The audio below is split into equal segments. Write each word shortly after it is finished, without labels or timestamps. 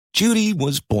Judy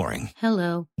was boring.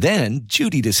 Hello. Then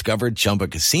Judy discovered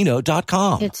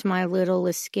ChumbaCasino.com. It's my little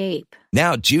escape.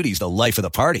 Now Judy's the life of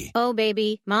the party. Oh,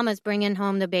 baby, mama's bringing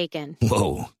home the bacon.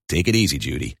 Whoa, take it easy,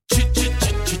 Judy.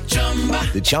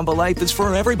 The Chumba life is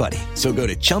for everybody. So go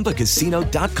to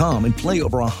ChumbaCasino.com and play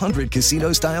over 100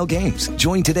 casino-style games.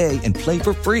 Join today and play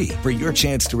for free for your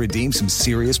chance to redeem some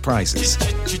serious prizes.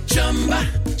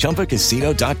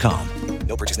 ChumbaCasino.com.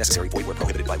 No purchase necessary. Void where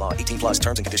prohibited by law. 18 plus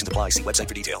terms and conditions apply. See website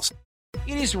for details.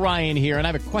 It is Ryan here, and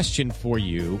I have a question for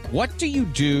you. What do you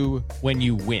do when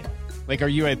you win? Like, are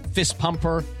you a fist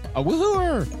pumper, a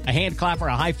woohooer, a hand clapper,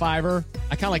 a high fiver?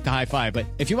 I kind of like the high five, but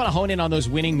if you want to hone in on those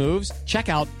winning moves, check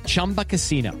out Chumba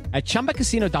Casino. At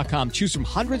ChumbaCasino.com, choose from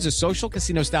hundreds of social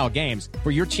casino-style games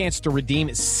for your chance to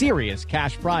redeem serious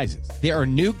cash prizes. There are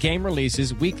new game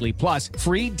releases weekly, plus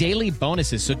free daily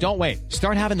bonuses. So don't wait.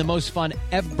 Start having the most fun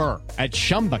ever at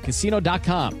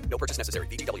ChumbaCasino.com. No purchase necessary.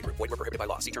 VGW. Void where prohibited by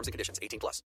law. See terms and conditions. 18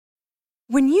 plus.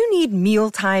 When you need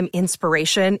mealtime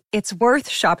inspiration, it's worth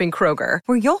shopping Kroger,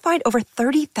 where you'll find over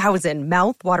 30,000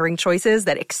 mouth-watering choices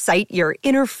that excite your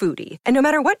inner foodie. And no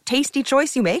matter what tasty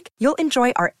choice you make, you'll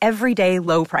enjoy our everyday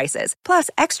low prices, plus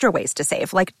extra ways to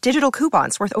save, like digital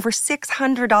coupons worth over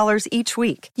 $600 each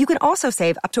week. You can also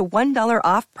save up to $1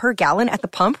 off per gallon at the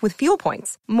pump with fuel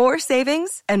points. More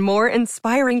savings and more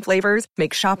inspiring flavors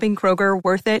make shopping Kroger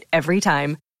worth it every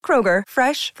time. Kroger,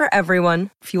 fresh for everyone.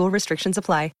 Fuel restrictions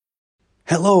apply.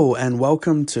 Hello and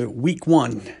welcome to week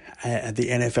one at the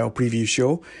NFL preview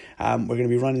show. We're going to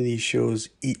be running these shows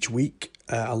each week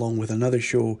along with another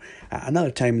show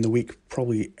another time in the week,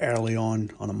 probably early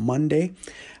on a Monday.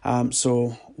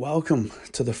 So welcome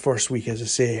to the first week, as I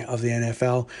say, of the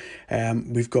NFL.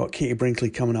 We've got Katie Brinkley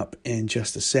coming up in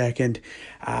just a second,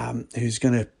 who's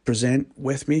going to present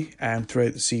with me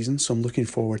throughout the season. So I'm looking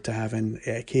forward to having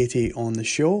Katie on the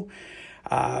show.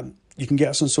 You can get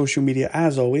us on social media,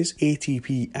 as always,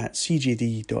 atp@cjd.me.uk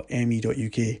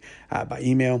by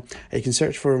email. You can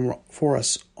search for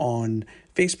us on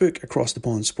Facebook, Across the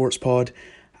Pond Sports Pod,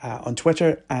 on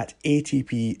Twitter at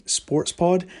ATP Sports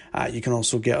Pod. You can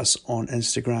also get us on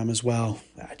Instagram as well.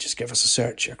 Just give us a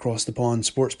search, Across the Pond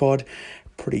Sports Pod.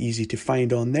 Pretty easy to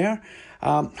find on there.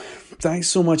 Thanks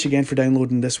so much again for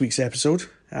downloading this week's episode.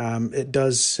 It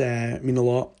does mean a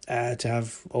lot to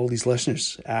have all these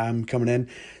listeners coming in,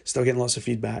 still getting lots of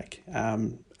feedback,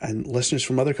 and listeners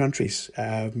from other countries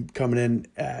coming in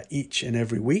each and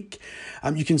every week.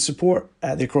 You can support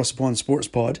the Across the Pond Sports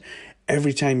Pod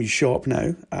every time you shop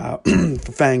now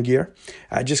for fan gear.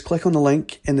 Just click on the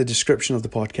link in the description of the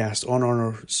podcast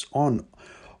on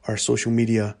our social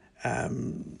media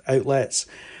outlets.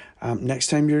 Next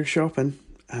time you're shopping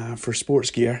for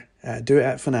sports gear, do it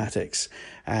at Fanatics,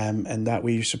 and that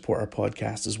way you support our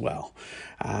podcast as well.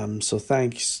 So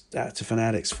thanks to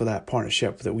Fanatics for that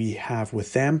partnership that we have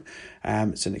with them.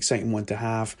 It's an exciting one to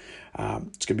have.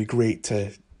 It's going to be great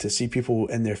to see people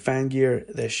in their fan gear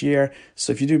this year.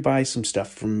 So if you do buy some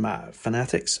stuff from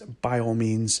Fanatics, by all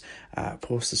means,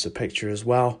 post us a picture as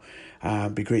well.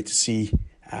 It'd be great to see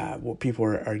what people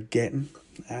are getting.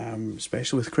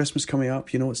 Especially with Christmas coming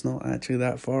up, it's not actually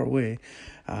that far away.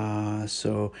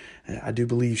 So I do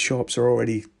believe shops are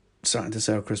already starting to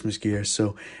sell Christmas gear.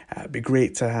 So it'd be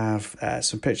great to have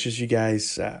some pictures of you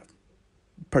guys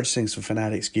purchasing some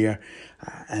Fanatics gear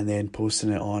and then posting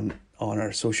it on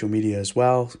our social media as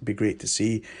well. It'd be great to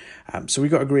see. So we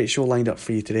got a great show lined up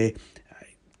for you today.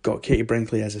 Got Katie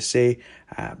Brinkley, as I say.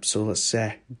 So let's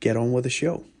get on with the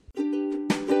show.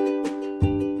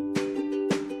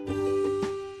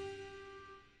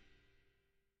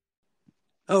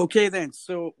 Okay then,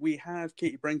 so we have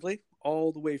Katie Brinkley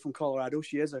all the way from Colorado.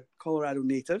 She is a Colorado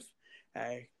native.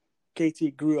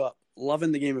 Katie grew up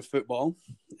loving the game of football.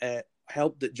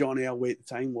 Helped that John Elway at the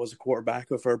time was a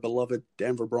quarterback of her beloved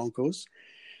Denver Broncos.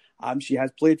 She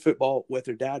has played football with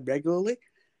her dad regularly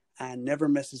and never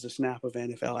misses a snap of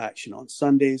NFL action on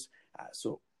Sundays.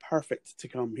 So perfect to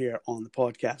come here on the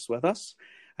podcast with us.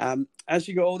 As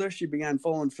she got older, she began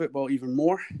following football even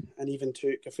more and even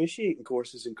took officiating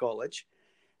courses in college.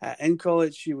 In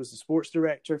college, she was the sports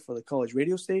director for the college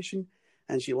radio station,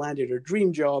 and she landed her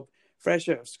dream job fresh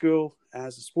out of school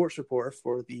as a sports reporter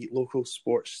for the local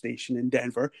sports station in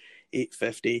Denver,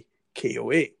 850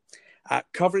 KOA.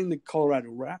 Covering the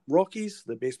Colorado Rockies,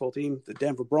 the baseball team, the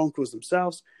Denver Broncos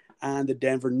themselves, and the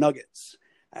Denver Nuggets.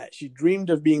 She dreamed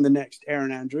of being the next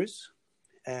Erin Andrews,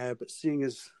 but seeing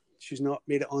as she's not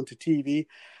made it onto TV,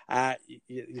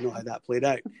 you know how that played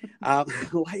out.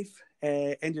 Life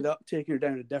ended up taking her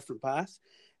down a different path,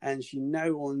 and she now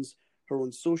owns her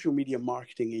own social media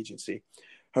marketing agency.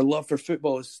 Her love for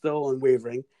football is still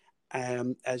unwavering,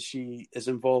 as she is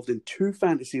involved in 2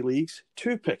 fantasy leagues,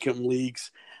 2 pick'em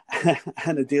leagues,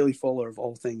 and a daily follower of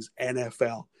all things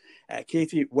NFL.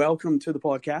 Katie, welcome to the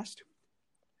podcast.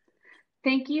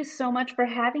 Thank you so much for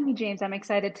having me, James. I'm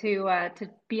excited to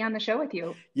be on the show with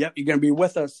you. Yep, you're going to be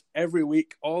with us every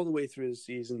week, all the way through the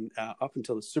season, up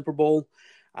until the Super Bowl.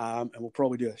 And we'll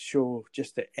probably do a show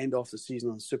just to end off the season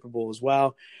on the Super Bowl as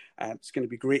well. It's going to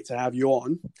be great to have you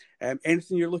on.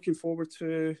 Anything you're looking forward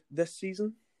to this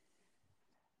season?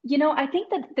 I think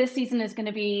that this season is going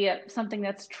to be something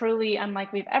that's truly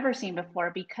unlike we've ever seen before,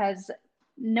 because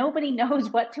nobody knows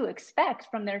what to expect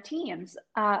from their teams.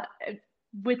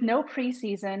 With no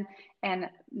preseason and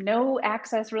no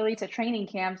access really to training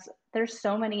camps, there's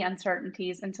so many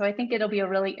uncertainties. And so I think it'll be a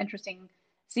really interesting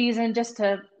season just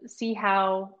to see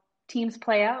how teams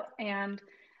play out and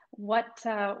what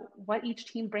each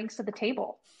team brings to the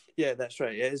table. Yeah, that's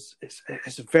right. It's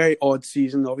a very odd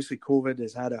season. Obviously, COVID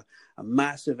has had a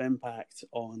massive impact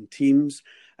on teams.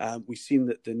 We've seen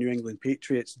that the New England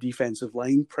Patriots defensive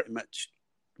line pretty much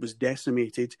was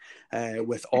decimated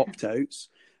with opt-outs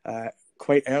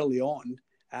quite early on.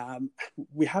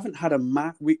 We haven't had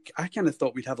I kind of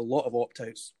thought we'd have a lot of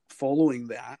opt-outs following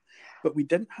that, but we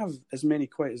didn't have as many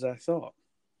quite as I thought.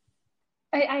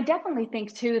 I definitely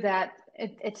think too that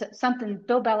it's something,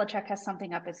 Bill Belichick has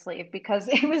something up his sleeve, because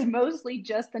it was mostly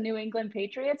just the New England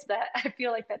Patriots that I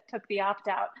feel like that took the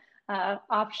opt-out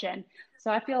option.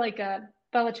 So I feel like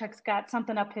Belichick's got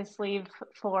something up his sleeve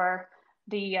for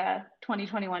the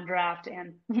 2021 draft,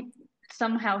 and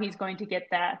somehow he's going to get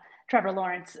that Trevor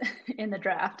Lawrence in the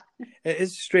draft. It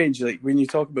is strange. Like when you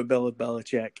talk about Bill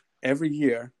Belichick, every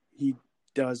year he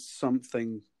does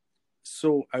something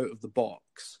so out of the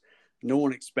box. No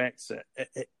one expects it.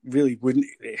 It really wouldn't.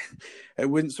 It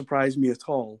wouldn't surprise me at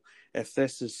all if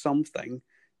this is something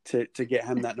to get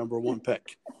him that number 1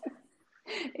 pick.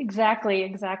 Exactly.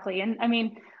 And I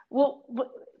mean,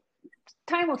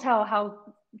 time will tell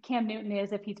how Cam Newton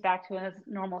is if he's back to his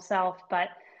normal self. But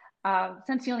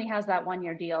since he only has that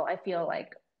 1-year deal, I feel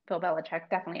like Bill Belichick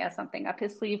definitely has something up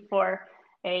his sleeve for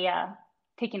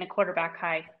taking a quarterback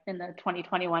high in the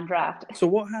 2021 draft. So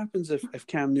what happens if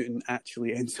Cam Newton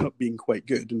actually ends up being quite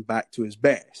good and back to his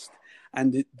best,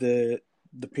 and the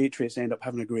Patriots end up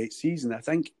having a great season? I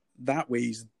think that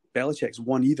way Belichick's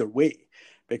won either way,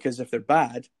 because if they're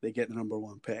bad, they get the number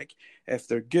 1 pick. If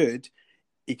they're good,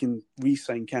 he can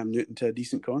re-sign Cam Newton to a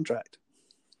decent contract.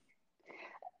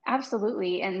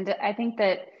 Absolutely. And I think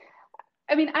that,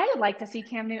 I would like to see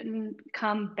Cam Newton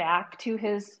come back to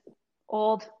his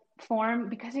old form,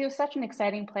 because he was such an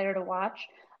exciting player to watch.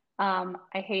 I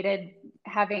hated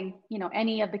having,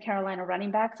 any of the Carolina running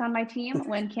backs on my team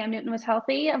when Cam Newton was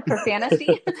healthy for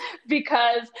fantasy,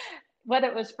 because whether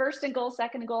it was 1st and goal,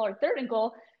 2nd and goal, or 3rd and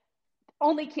goal,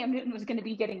 only Cam Newton was going to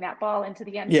be getting that ball into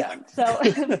the end zone.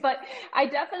 Yeah. So, but I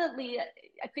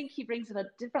think he brings a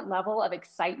different level of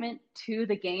excitement to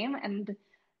the game, and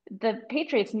the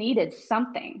Patriots needed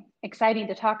something exciting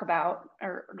to talk about,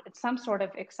 or some sort of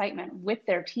excitement with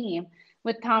their team,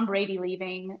 with Tom Brady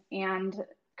leaving, and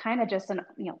kind of just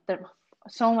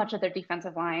so much of their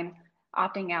defensive line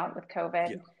opting out with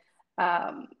COVID.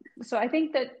 Yeah. So I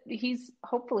think that he's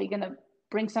hopefully going to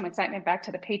bring some excitement back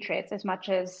to the Patriots, as much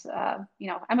as,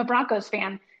 I'm a Broncos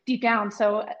fan deep down.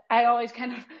 So I always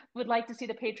kind of would like to see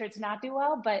the Patriots not do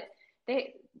well, but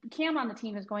Cam on the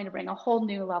team is going to bring a whole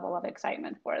new level of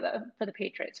excitement for the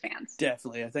Patriots fans.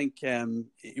 Definitely. I think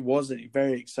he was a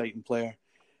very exciting player.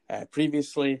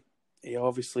 Previously, he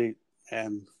obviously,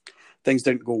 things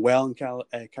didn't go well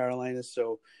in Carolina.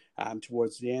 So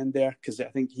towards the end there, because I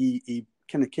think he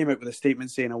kind of came out with a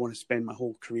statement saying, I want to spend my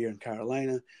whole career in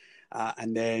Carolina.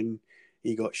 And then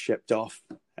he got shipped off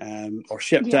or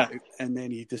shipped out. And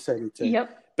then he decided to,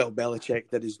 Bill Belichick,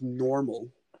 that is normal,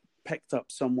 picked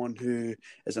up someone who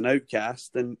is an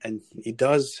outcast. And he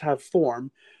does have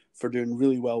form for doing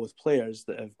really well with players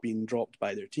that have been dropped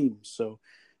by their teams. So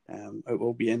it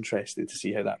will be interesting to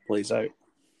see how that plays out.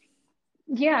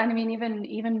 Yeah. And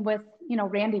even with,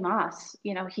 Randy Moss,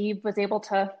 he was able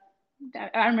to,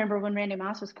 I remember when Randy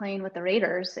Moss was playing with the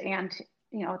Raiders, and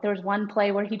there was one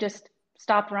play where he just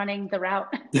stopped running the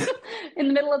route in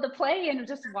the middle of the play and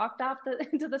just walked off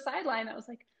into the sideline. I was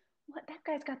like, what? That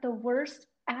guy's got the worst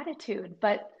attitude.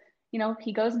 But,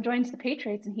 he goes and joins the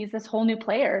Patriots, and he's this whole new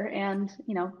player and,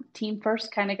 team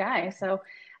first kind of guy. So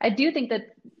I do think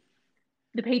that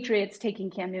the Patriots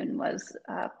taking Cam Newton was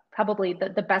probably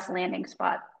the best landing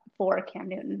spot for Cam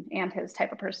Newton and his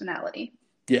type of personality.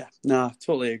 Yeah, no, I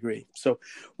totally agree. So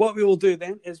what we will do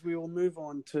then is we will move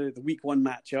on to the week 1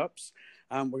 matchups.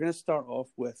 We're going to start off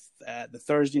with the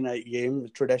Thursday night game.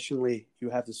 Traditionally, you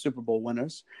have the Super Bowl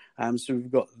winners. So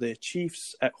we've got the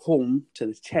Chiefs at home to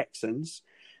the Texans.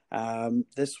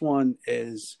 This one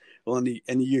is, well, in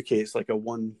the UK, it's like a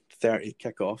 1:30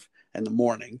 kickoff in the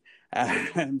morning.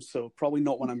 So probably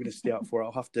not one I'm going to stay up for.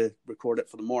 I'll have to record it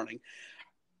for the morning.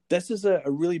 This is a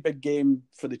really big game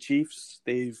for the Chiefs.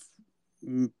 They've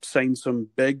signed some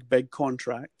big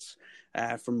contracts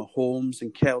from Mahomes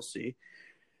and Kelsey.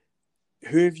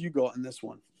 Who have you got in this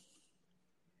one?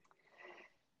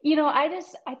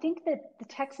 I think that the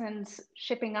Texans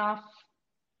shipping off,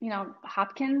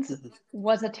 Hopkins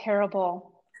was a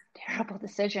terrible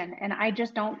decision. And I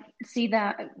just don't see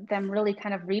them really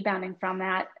kind of rebounding from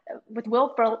that. With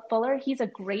Will Fuller, he's a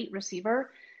great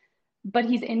receiver, but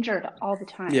he's injured all the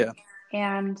time. Yeah.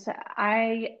 And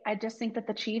I just think that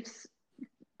the Chiefs,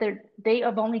 they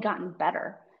have only gotten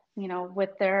better,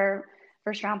 with their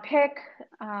first round pick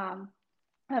of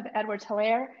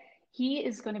Edwards-Helaire. He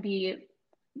is going to be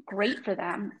great for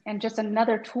them and just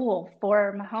another tool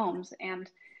for Mahomes. And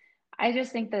I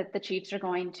just think that the Chiefs are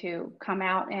going to come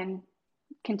out and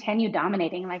continue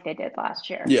dominating like they did last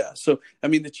year. Yeah. So, I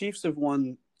mean, the Chiefs have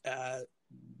won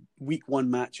week one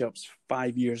matchups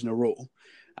 5 years in a row.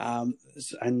 And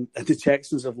the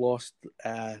Texans have lost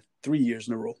 3 years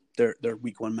in a row, their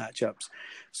week one matchups.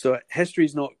 So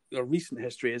recent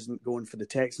history isn't going for the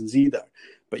Texans either.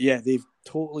 But yeah, they've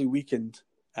totally weakened,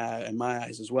 in my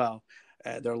eyes as well,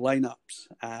 their lineups.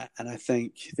 And I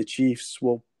think the Chiefs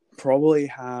will probably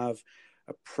have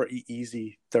a pretty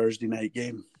easy Thursday night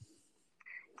game.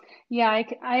 Yeah,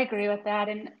 I agree with that.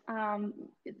 And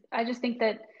I just think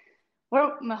that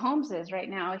where Mahomes is right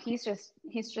now, he's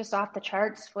just off the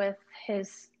charts with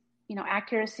his,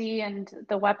 accuracy and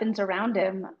the weapons around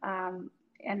him.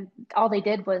 And all they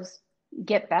did was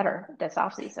get better this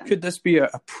offseason. Could this be a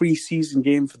preseason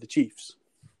game for the Chiefs?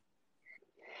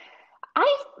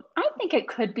 I think it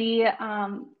could be.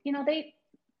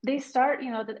 They start,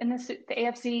 in the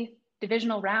AFC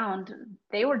divisional round,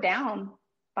 they were down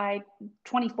by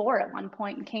 24 at one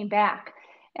point and came back.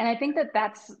 And I think that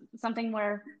that's something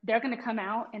where they're going to come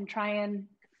out and try and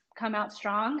come out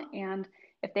strong. And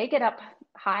if they get up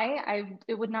high,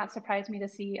 it would not surprise me to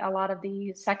see a lot of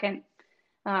the second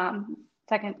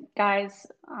guys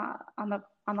on the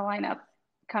lineup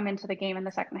come into the game in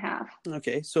the second half.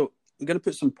 Okay, so I'm going to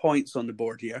put some points on the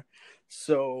board here.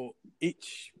 So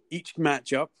each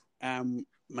matchup,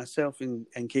 myself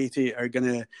and Katie are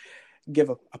going to give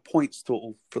a points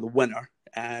total for the winner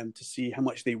to see how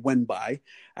much they win by.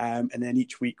 And then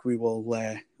each week we will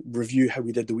review how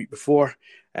we did the week before,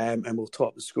 and we'll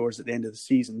top the scores at the end of the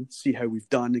season, see how we've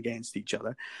done against each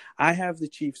other. I have the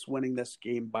Chiefs winning this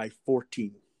game by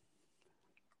 14.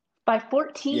 By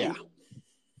 14? Yeah.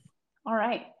 All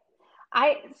right.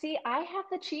 I have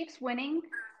the Chiefs winning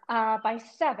by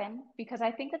 7 because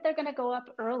I think that they're going to go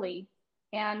up early.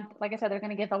 And like I said, they're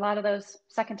going to give a lot of those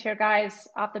second-tier guys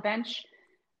off the bench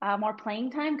more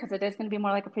playing time because it is going to be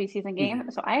more like a preseason game.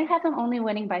 Mm-hmm. So I have them only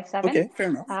winning by 7. Okay, fair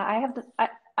enough. I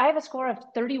have a score of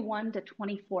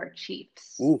 31-24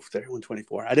 Chiefs. Ooh,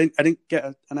 31-24. I didn't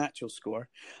get an actual score.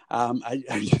 I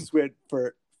just went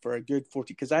for a good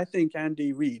 40 because I think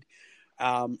Andy Reid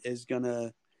is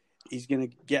gonna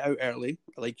get out early,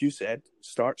 like you said,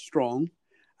 start strong,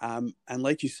 and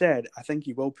like you said, I think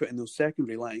he will put in those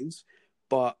secondary lines,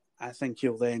 but I think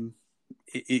he'll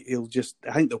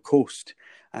coast,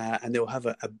 and they'll have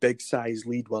a big size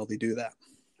lead while they do that.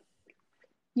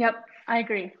 Yep, I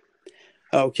agree.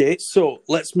 Okay, so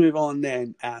let's move on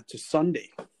then to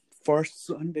Sunday, first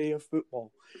Sunday of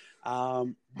football.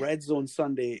 Red Zone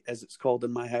Sunday, as it's called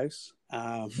in my house.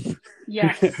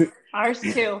 Yes, ours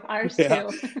too.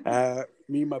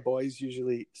 Me and my boys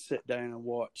usually sit down and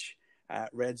watch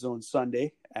Red Zone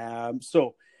Sunday. And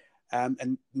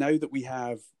now that we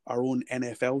have our own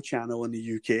NFL channel in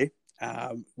the UK,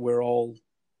 we're all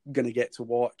going to get to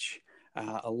watch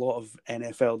a lot of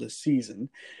NFL this season.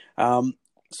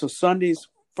 So Sunday's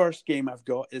first game I've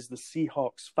got is the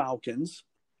Seahawks-Falcons.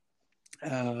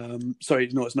 Sorry,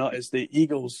 no, it's not. It's the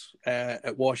Eagles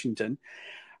at Washington.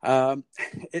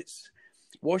 It's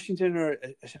Washington are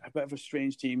a bit of a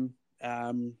strange team.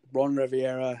 Ron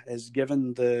Rivera has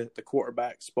given the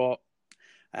quarterback spot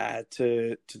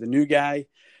to the new guy.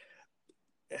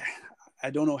 I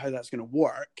don't know how that's going to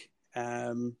work,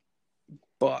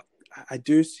 but I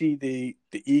do see the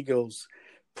Eagles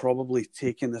probably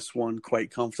taking this one quite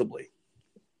comfortably.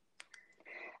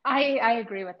 I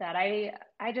agree with that.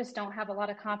 I just don't have a lot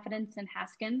of confidence in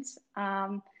Haskins,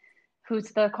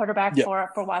 who's the quarterback for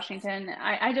Washington.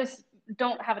 I just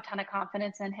don't have a ton of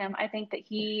confidence in him. I think that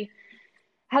he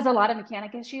has a lot of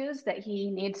mechanic issues that he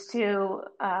needs to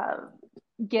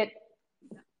get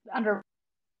under.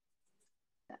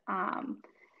 Um,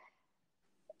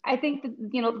 I think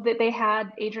that, that they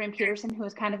had Adrian Peterson, who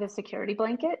was kind of a security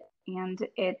blanket, and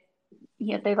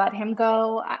they let him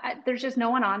go. There's just no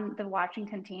one on the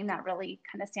Washington team that really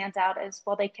kind of stands out as,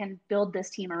 well, they can build this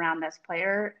team around this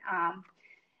player.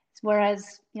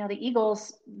 Whereas, the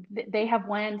Eagles, they have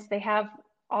Wentz, they have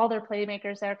all their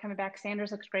playmakers that are coming back.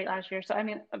 Sanders looks great last year. So,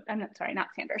 I'm not, sorry, not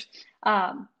Sanders.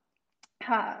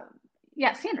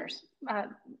 Sanders.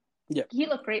 He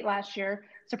looked great last year,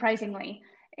 surprisingly.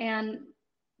 And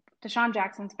Deshaun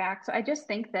Jackson's back. So I just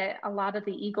think that a lot of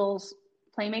the Eagles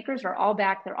playmakers are all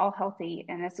back. They're all healthy,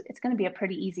 and it's going to be a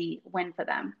pretty easy win for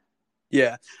them.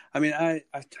 Yeah. I mean,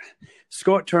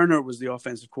 Scott Turner was the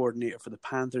offensive coordinator for the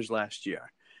Panthers last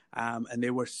year. And they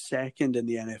were second in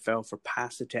the NFL for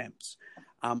pass attempts.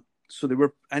 So they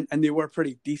were, and they were a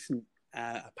pretty decent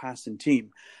passing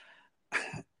team.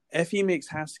 If he makes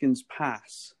Haskins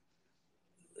pass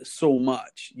so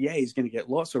much, he's going to get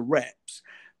lots of reps.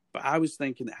 But I was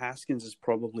thinking that Haskins is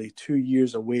probably 2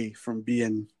 years away from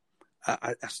being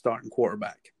a starting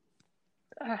quarterback.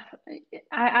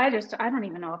 I don't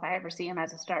even know if I ever see him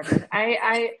as a starter.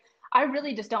 I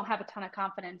really just don't have a ton of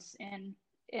confidence in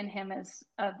him as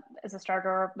a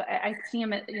starter. I see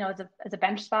him as a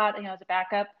bench spot, as a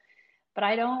backup. But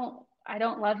I don't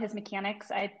love his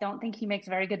mechanics. I don't think he makes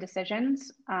very good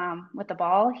decisions with the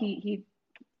ball.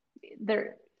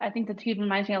 I think that he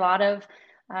reminds me a lot of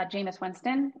Jameis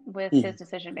Winston with his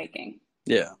decision making.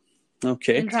 Yeah.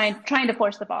 Okay. And trying to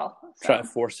force the ball. So. Try to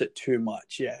force it too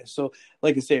much. Yeah. So,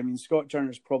 like I say, I mean, Scott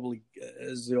Turner's probably,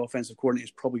 as the offensive coordinator,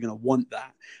 is probably going to want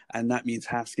that. And that means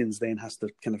Haskins then has to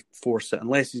kind of force it,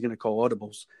 unless he's going to call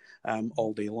audibles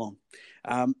all day long.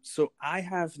 So I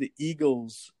have the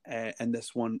Eagles in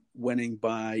this one winning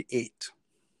by 8.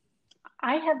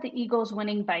 I have the Eagles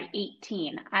winning by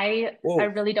 18. I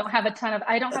really don't have a ton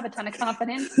of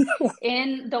confidence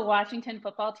in the Washington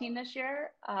football team this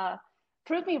year.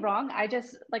 Prove me wrong. I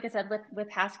just, like I said, with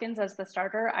Haskins as the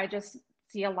starter, I just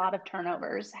see a lot of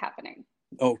turnovers happening.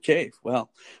 Okay,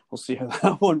 well, we'll see how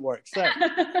that one works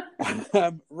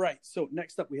out. Right. So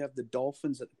next up, we have the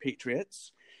Dolphins at the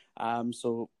Patriots.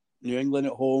 So New England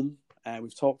at home.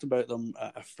 We've talked about them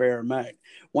a fair amount.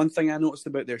 One thing I noticed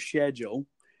about their schedule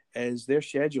is their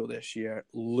schedule this year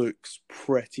looks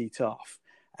pretty tough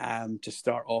to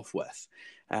start off with.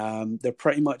 They're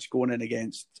pretty much going in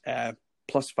against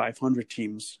plus 500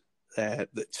 teams.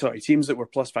 Teams that were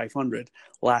plus 500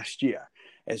 last year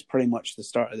is pretty much the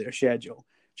start of their schedule,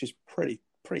 which is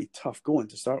pretty tough going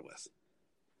to start with.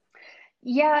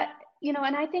 Yeah,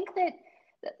 and I think that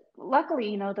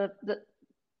luckily,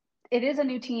 it is a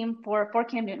new team for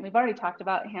Cam Newton. We've already talked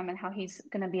about him and how he's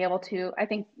going to be able to, I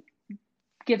think,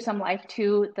 give some life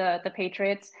to the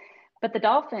Patriots. But the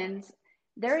Dolphins,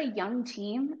 they're a young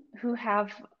team who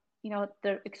have,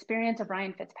 the experience of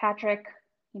Ryan Fitzpatrick,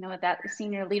 that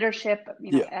senior leadership,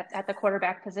 at the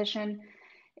quarterback position.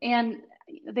 And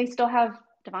they still have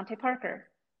Devontae Parker.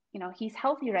 He's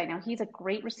healthy right now. He's a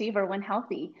great receiver when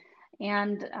healthy.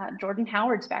 And Jordan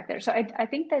Howard's back there. So I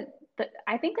think that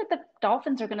the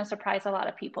Dolphins are going to surprise a lot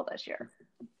of people this year.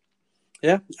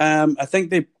 Yeah, I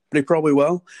think they probably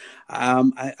will.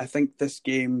 I think this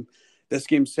game's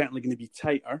certainly going to be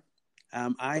tighter.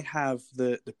 I have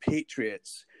the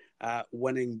Patriots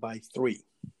winning by 3.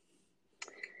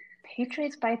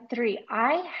 Patriots by 3.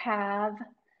 I have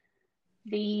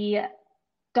the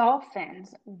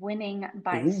Dolphins winning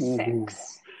by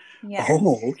 6. Yes.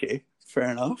 Oh, okay.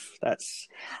 Fair enough. That's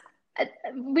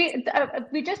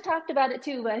we just talked about it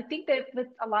too. I think that with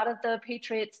a lot of the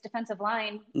Patriots defensive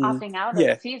line opting out of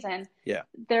the season,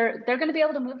 they're going to be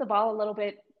able to move the ball a little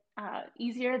bit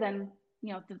easier than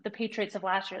the Patriots of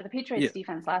last year. The Patriots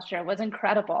defense last year was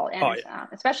incredible, and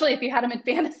especially if you had them in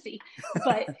fantasy.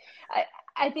 But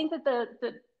I think that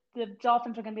the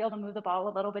Dolphins are going to be able to move the ball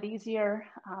a little bit easier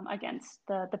against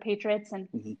the Patriots.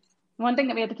 And one thing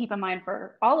that we have to keep in mind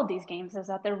for all of these games is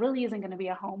that there really isn't going to be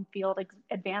a home field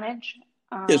advantage.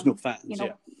 There's no fans,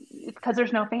 because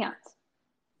there's no fans.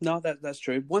 No, that's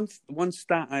true. One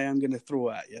stat I am going to throw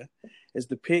at you is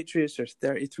the Patriots are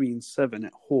 33-7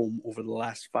 at home over the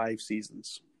last 5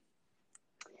 seasons.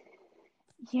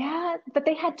 Yeah, but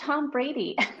they had Tom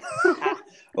Brady.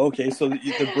 Okay, so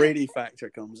the Brady factor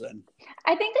comes in.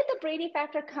 I think that the Brady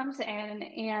factor comes in,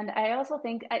 and I also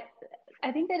think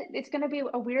I think that it's going to be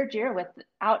a weird year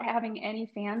without having any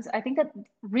fans. I think that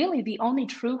really the only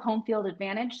true home field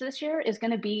advantage this year is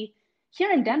going to be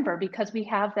here in Denver because we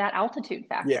have that altitude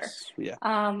factor. Yes, yeah.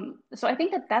 So I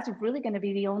think that that's really going to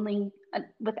be the only,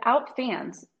 without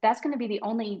fans, that's going to be the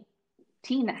only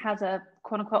team that has a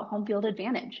quote unquote home field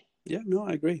advantage. Yeah, no,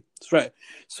 I agree. That's right.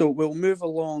 So we'll move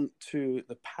along to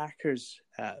the Packers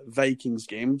Vikings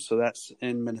game. So that's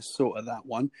in Minnesota, that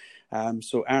one.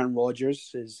 So Aaron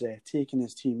Rodgers is taking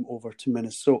his team over to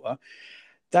Minnesota.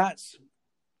 That's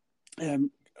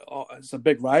it's a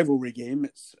big rivalry game.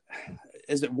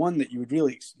 Is it one that you would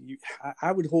really?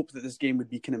 I would hope that this game would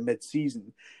be kind of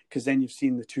mid-season, because then you've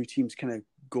seen the two teams kind of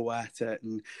go at it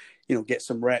and get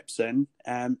some reps in.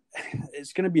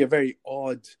 It's going to be a very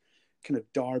odd kind of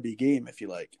derby game, if you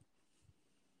like.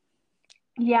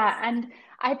 Yeah, and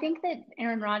I think that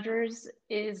Aaron Rodgers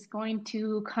is going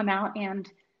to come out and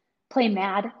play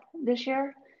mad this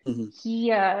year. Mm-hmm.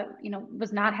 He,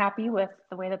 was not happy with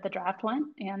the way that the draft went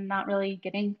and not really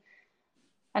getting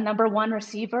a number one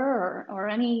receiver or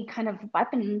any kind of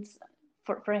weapons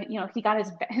for he got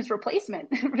his replacement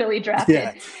really drafted.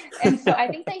 Yeah. And so I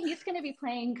think that he's going to be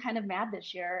playing kind of mad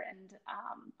this year. And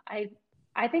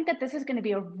I think that this is going to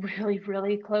be a really,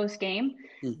 really close game.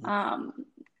 Mm-hmm.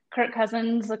 Kirk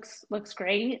Cousins looks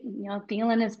great.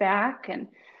 Thielen is back and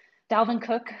Dalvin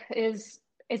Cook is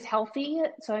healthy.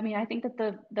 So, I mean, I think that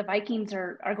the Vikings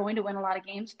are going to win a lot of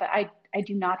games, but I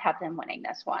do not have them winning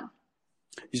this one.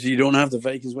 So you don't have the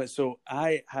Vikings win. So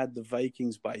I had the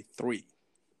Vikings by 3.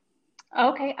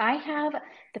 Okay, I have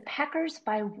the Packers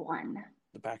by 1.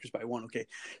 The Packers by 1. Okay.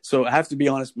 So I have to be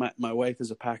honest, my wife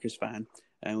is a Packers fan.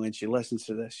 And when she listens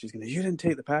to this, she's going to, you didn't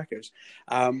take the Packers.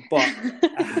 But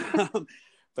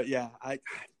yeah, I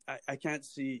can't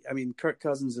see. I mean, Kirk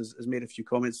Cousins has made a few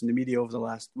comments in the media over the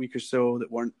last week or so that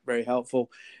weren't very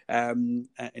helpful. And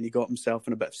he got himself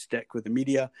in a bit of stick with the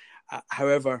media.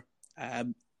 However,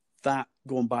 that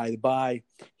going by the by,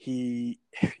 he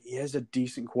is a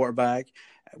decent quarterback.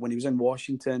 When he was in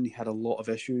Washington, he had a lot of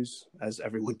issues, as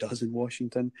everyone does in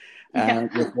Washington,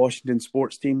 with Washington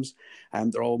sports teams.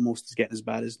 They're almost getting as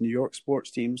bad as New York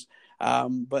sports teams.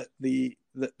 But the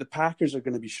Packers are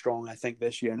going to be strong, I think,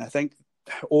 this year. And I think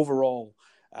overall,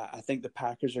 I think the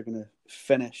Packers are going to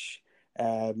finish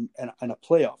in a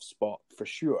playoff spot for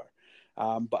sure.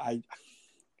 But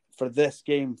for this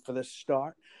game, for this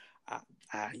start,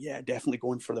 definitely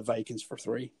going for the Vikings for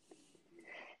 3.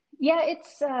 Yeah, I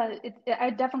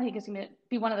definitely think it's going to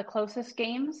be one of the closest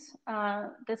games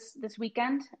this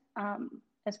weekend,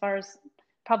 as far as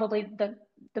probably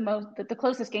the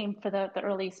closest game for the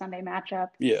early Sunday matchup.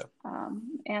 Yeah.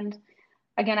 And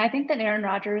again, I think that Aaron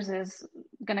Rodgers is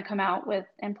going to come out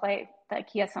and play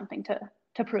like he has something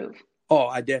to prove. Oh,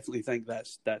 I definitely think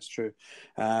that's true,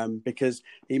 because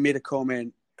he made a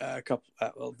comment I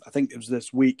think it was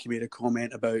this week. He made a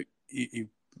comment about he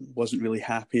wasn't really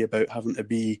happy about having to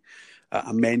be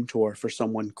a mentor for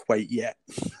someone quite yet.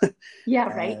 Yeah,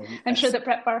 right. I'm sure that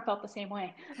Brett Favre felt the same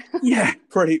way. Yeah,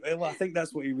 pretty well. I think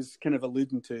that's what he was kind of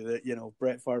alluding to, that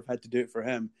Brett Favre had to do it for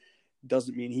him.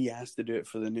 Doesn't mean he has to do it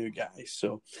for the new guy.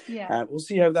 So yeah, we'll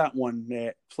see how that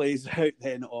one plays out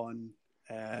then on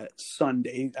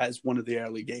Sunday as one of the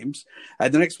early games.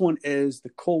 The next one is the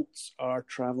Colts are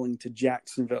traveling to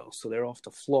Jacksonville, so they're off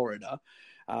to Florida.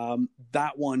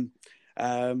 That one,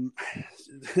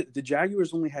 the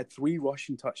Jaguars only had 3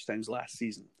 rushing touchdowns last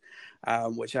season,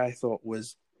 which I thought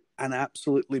was an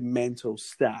absolutely mental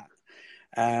stat.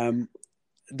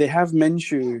 They have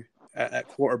Minshew at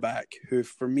quarterback, who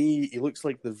for me, he looks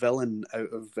like the villain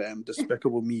out of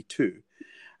Despicable Me 2.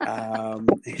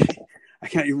 I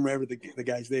can't even remember the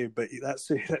guy's name, but that's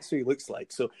who he looks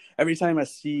like. So every time I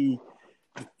see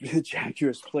the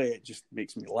Jaguars play, it just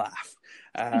makes me laugh.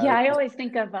 I always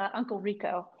think of Uncle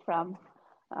Rico from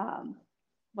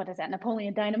what is that,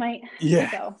 Napoleon Dynamite?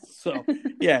 Yeah. So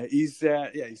yeah, he's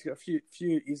got a few.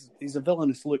 He's a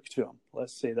villainous look to him.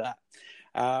 Let's say that.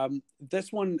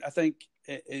 This one, I think,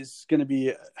 is going to be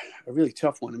a really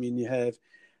tough one. I mean, you have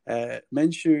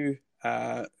Minshew,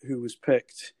 who was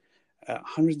picked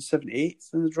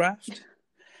 178th in the draft.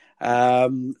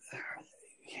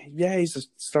 He's a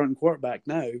starting quarterback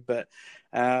now, but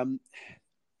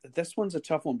this one's a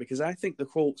tough one because I think the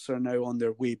Colts are now on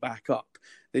their way back up.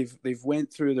 They've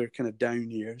went through their kind of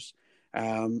down years,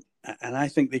 and I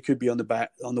think they could be on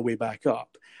the way back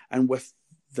up. And with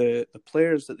the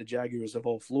players that the Jaguars have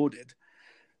offloaded,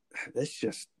 this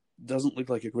just doesn't look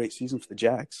like a great season for the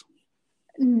Jags.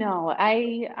 No,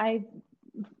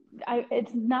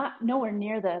 it's not nowhere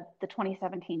near the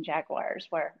 2017 Jaguars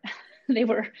where they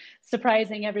were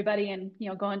surprising everybody and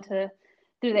going through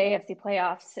the AFC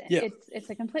playoffs. Yeah. It's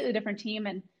a completely different team,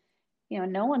 and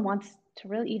no one wants to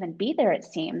really even be there, it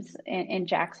seems, in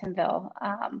Jacksonville.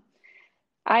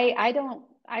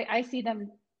 I see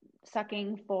them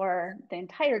sucking for the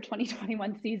entire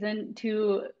 2021 season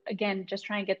to, again, just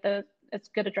try and get as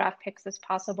good a draft picks as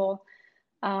possible.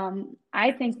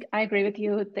 I think I agree with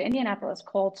you. The Indianapolis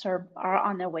Colts are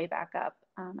on their way back up.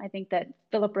 I think that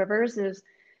Phillip Rivers is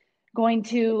going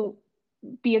to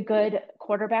be a good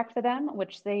quarterback for them,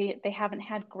 which they haven't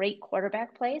had great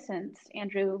quarterback play since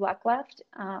Andrew Luck left,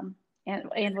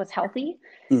 and was healthy.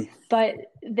 But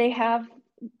they have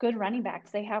good running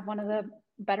backs. They have one of the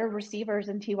better receivers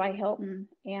in T.Y. Hilton,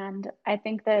 and I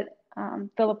think that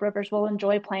Phillip Rivers will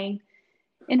enjoy playing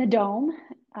in a dome.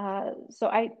 So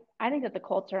I think that the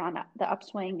Colts are on the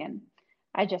upswing, and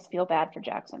I just feel bad for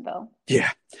Jacksonville.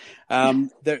 Yeah.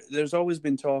 There's always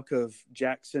been talk of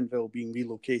Jacksonville being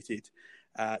relocated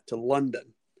to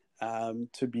London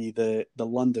to be the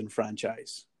London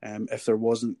franchise if there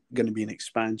wasn't going to be an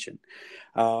expansion.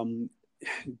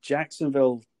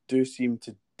 Jacksonville do seem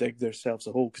to dig themselves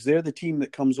a hole because they're the team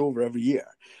that comes over every year.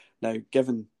 Now,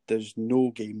 given there's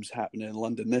no games happening in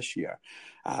London this year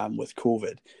with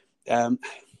COVID,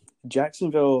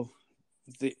 Jacksonville,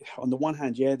 on the one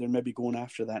hand, yeah, they're maybe going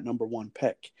after that number one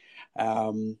pick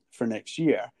for next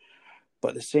year. But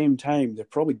at the same time, they're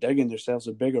probably digging themselves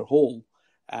a bigger hole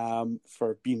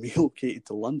for being relocated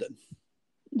to London.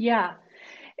 Yeah.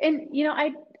 And,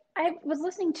 I was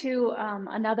listening to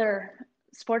another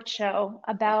sports show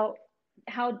about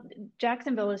how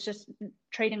Jacksonville is just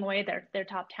trading away their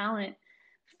top talent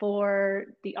for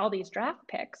all these draft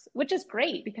picks, which is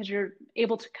great because you're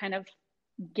able to kind of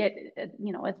get,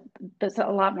 there's a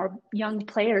lot more young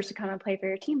players to come and play for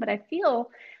your team. But I feel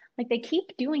like they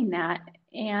keep doing that,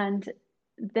 and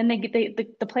then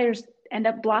the players end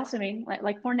up blossoming,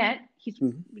 like Fournette. He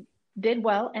did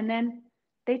well, and then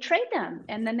they trade them,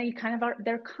 and then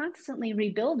they're constantly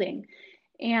rebuilding,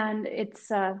 and it's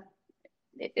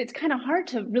kind of hard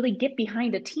to really get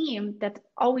behind a team that's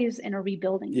always in a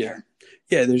rebuilding year.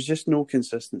 Yeah, there's just no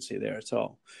consistency there at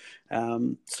all.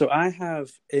 So I have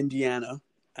Indiana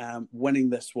winning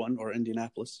this one, or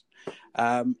Indianapolis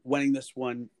winning this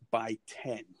one by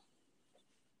 10.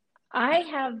 I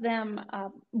have them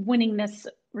winning this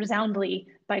resoundingly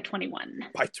by 21.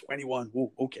 By 21.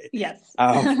 Whoa, okay. Yes.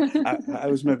 I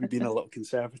was maybe being a little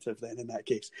conservative then in that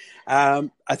case. I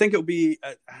think it'll be.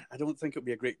 I don't think it'll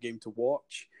be a great game to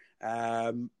watch,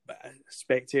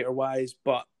 spectator-wise,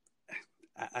 but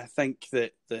I think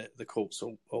that the Colts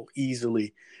will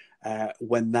easily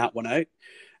win that one out.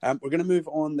 We're going to move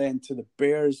on then to the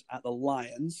Bears at the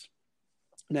Lions.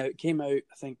 Now, it came out,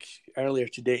 I think, earlier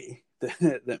today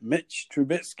that Mitch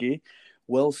Trubisky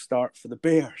will start for the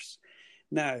Bears.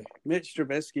 Now, Mitch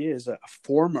Trubisky is a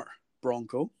former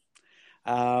Bronco,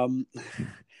 and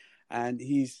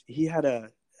he had a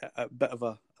bit of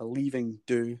a leaving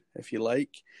do, if you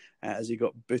like, as he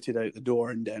got booted out the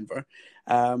door in Denver.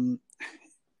 I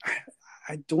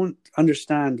don't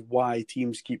understand why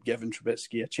teams keep giving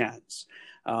Trubisky a chance.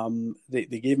 They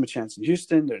gave him a chance in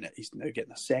Houston. He's now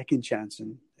getting a second chance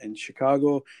in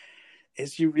Chicago.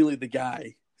 Is he really the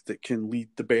guy that can lead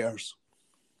the Bears?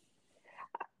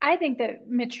 I think that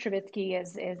Mitch Trubisky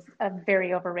is a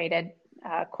very overrated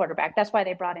quarterback. That's why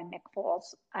they brought in Nick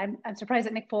Foles. I'm surprised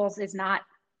that Nick Foles is not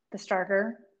the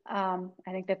starter. I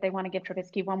think that they want to give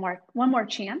Trubisky one more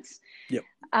chance. Yep.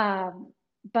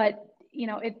 But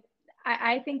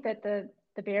I think that the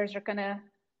Bears are going to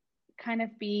kind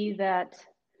of be that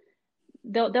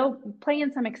they'll play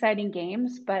in some exciting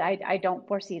games, but I don't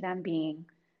foresee them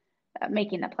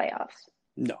making the playoffs.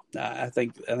 No, I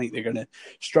think they're going to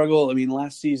struggle. I mean,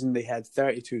 last season they had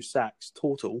 32 sacks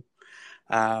total,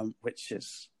 which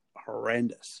is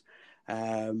horrendous.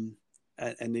 And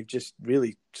they've just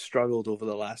really struggled over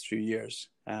the last few years.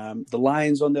 The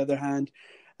Lions, on the other hand,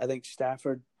 I think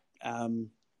Stafford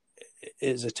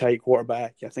is a tight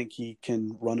quarterback. I think he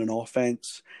can run an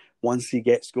offense once he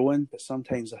gets going, but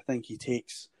sometimes I think he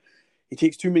takes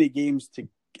too many games to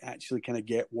actually kind of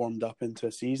get warmed up into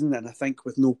a season. And I think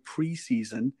with no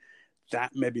preseason,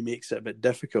 that maybe makes it a bit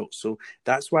difficult. So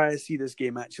that's why I see this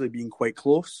game actually being quite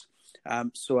close.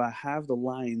 So I have the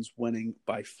Lions winning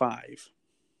by 5.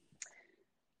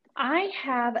 I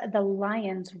have the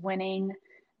Lions winning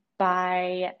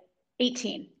by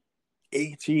 18.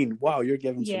 18. Wow, you're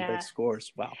giving some big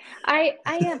scores. Wow. I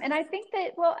am. And I think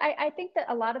that, I think that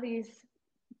a lot of these,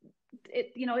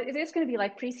 it is going to be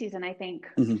like preseason, I think,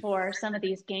 for some of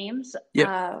these games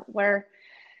where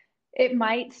it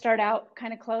might start out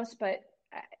kind of close, but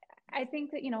I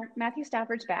think that, Matthew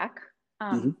Stafford's back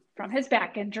from his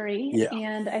back injury. Yeah.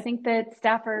 And I think that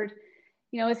Stafford,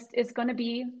 is going to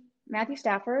be Matthew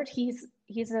Stafford. He's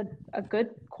a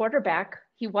good quarterback.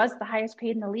 He was the highest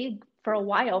paid in the league for a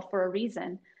while for a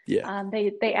reason. Yeah.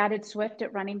 They added Swift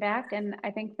at running back, and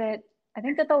I think that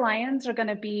the Lions are going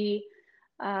to be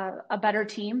a better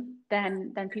team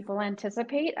than people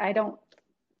anticipate. I don't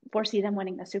foresee them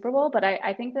winning the Super Bowl, but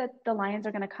I think that the Lions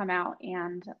are going to come out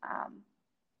and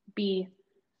be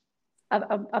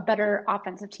a better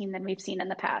offensive team than we've seen in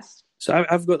the past. So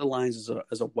I've got the Lions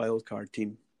as a wild card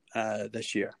team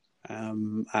this year.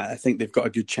 I think they've got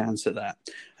a good chance at that.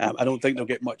 I don't think they'll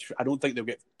get much. I don't think they'll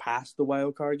get past the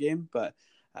wild card game, but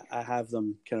I have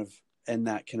them kind of in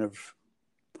that kind of.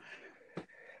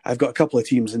 I've got a couple of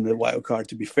teams in the wild card,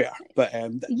 to be fair, but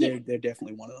they're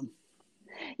definitely one of them.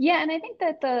 Yeah, and I think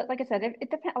that like I said,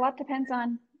 a lot depends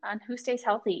on who stays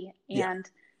healthy, and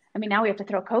I mean now we have to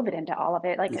throw COVID into all of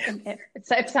it. Like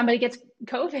if somebody gets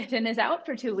COVID and is out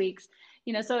for 2 weeks,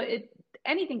 so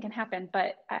anything can happen.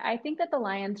 But I think that the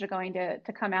Lions are going to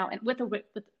come out and with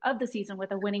the season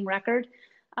with a winning record,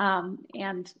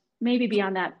 and maybe be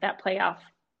on that playoff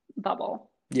bubble.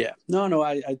 Yeah, no,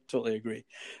 I totally agree.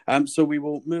 So we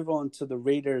will move on to the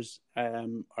Raiders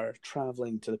are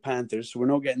traveling to the Panthers. So we're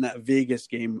not getting that Vegas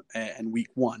game in week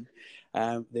 1.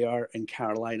 They are in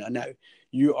Carolina. Now,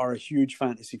 you are a huge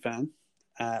fantasy fan.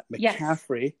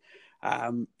 McCaffrey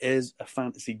is a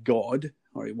fantasy god,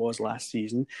 or he was last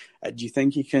season. Do you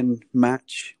think he can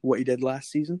match what he did last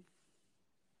season?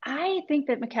 I think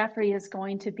that McCaffrey is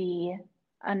going to be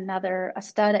a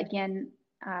stud again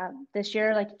this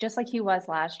year, just like he was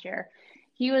last year.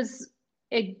 He was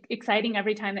exciting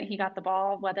every time that he got the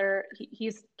ball, whether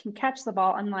he can catch the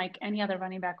ball unlike any other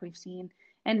running back we've seen.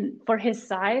 And for his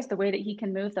size, the way that he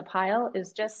can move the pile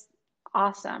is just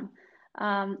awesome.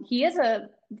 He is a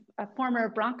former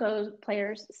Broncos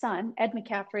player's son, Ed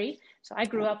McCaffrey. So I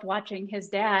grew up watching his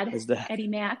dad, Eddie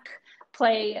Mack,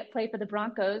 play for the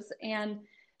Broncos. And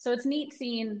so it's neat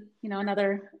seeing,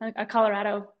 a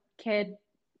Colorado kid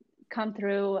come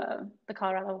through the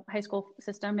Colorado high school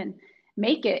system and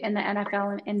make it in the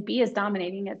NFL and be as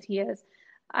dominating as he is.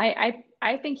 I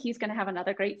think he's going to have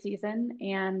another great season,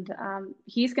 and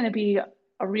he's going to be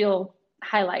a real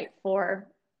highlight for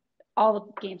all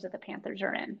the games that the Panthers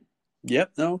are in.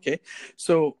 Yep. No, okay.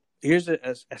 So here's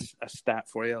a stat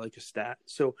for you. I like a stat.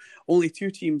 So only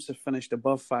 2 teams have finished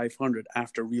above 500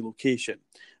 after relocation.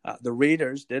 The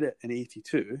Raiders did it in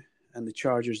 82, and the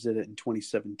Chargers did it in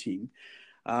 2017.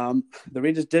 The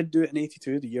Raiders did do it in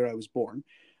 82, the year I was born.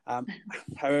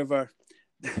 However,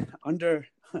 under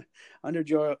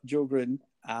Joe Gruden,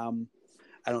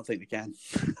 I don't think they can.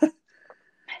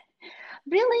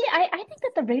 Really? I think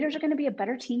that the Raiders are going to be a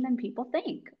better team than people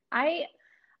think. I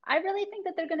really think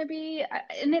that they're going to be,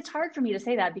 and it's hard for me to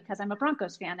say that because I'm a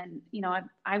Broncos fan, and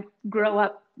I grew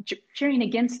up cheering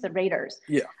against the Raiders.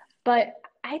 Yeah. But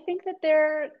I think that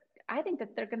they're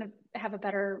going to have a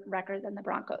better record than the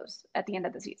Broncos at the end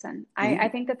of the season. I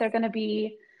think that they're going to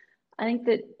be. I think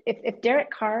that if Derek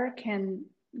Carr can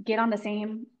get on the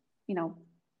same,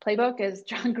 playbook as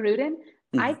John Gruden,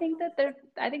 I think that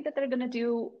they're going to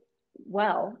do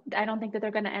well. I don't think that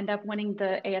they're going to end up winning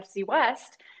the AFC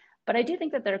West, but I do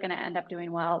think that they're going to end up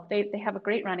doing well. They have a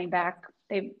great running back.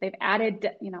 They've added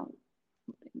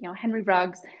Henry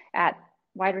Ruggs at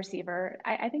wide receiver.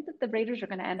 I think that the Raiders are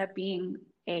going to end up being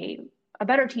a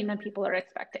better team than people are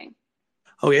expecting.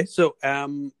 Okay, so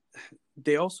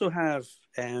they also have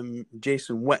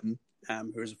Jason Witten,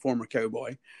 who is a former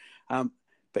Cowboy,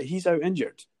 but he's out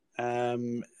injured.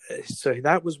 So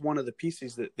that was one of the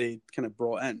pieces that they kind of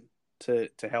brought in to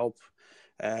help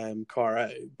Carr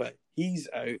out, but he's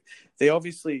out. They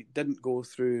obviously didn't go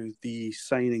through the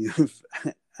signing of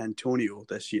Antonio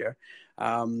this year,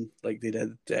 like they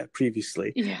did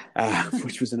previously,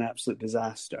 which was an absolute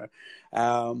disaster.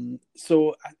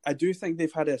 So I do think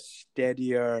they've had a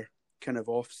steadier kind of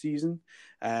off season,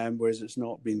 whereas it's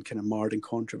not been kind of marred in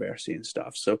controversy and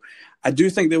stuff. So I do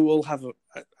think they will have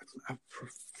a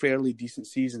fairly decent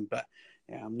season, but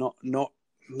I'm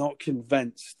not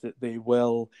convinced that they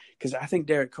will, because I think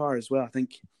Derek Carr as well. I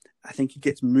think he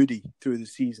gets moody through the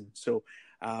season. So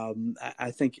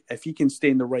I think if he can stay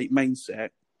in the right mindset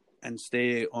and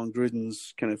stay on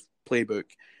Gruden's kind of playbook,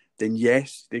 then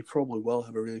yes, they probably will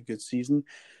have a really good season.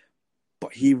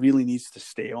 But he really needs to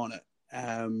stay on it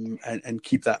and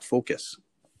keep that focus.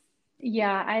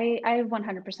 Yeah, I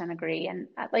 100% agree. And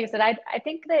like I said, I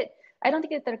don't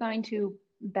think that they're going to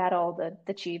battle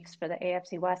the Chiefs for the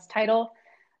AFC West title.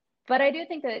 But I do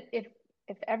think that if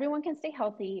everyone can stay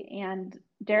healthy and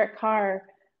Derek Carr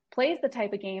plays the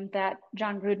type of game that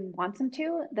John Gruden wants him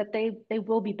to, that they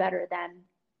will be better than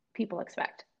people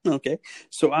expect. Okay,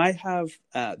 so I have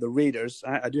the Raiders.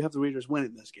 I do have the Raiders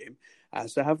winning this game.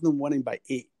 So I have them winning by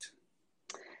 8.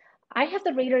 I have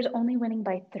the Raiders only winning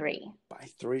by 3. By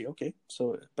 3, okay.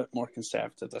 So a bit more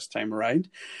conservative this time around.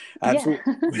 Yeah. So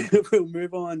we'll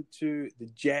move on to the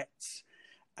Jets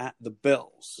at the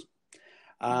Bills.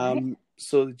 Right.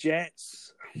 So the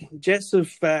Jets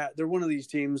have, they're one of these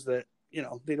teams that,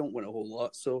 they don't win a whole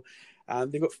lot. So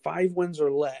they've got 5 wins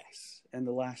or less in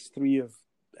the last in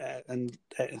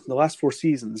the last 4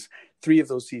 seasons. 3 of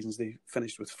those seasons they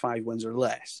finished with 5 wins or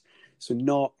less. So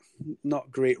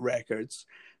not great records.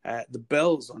 The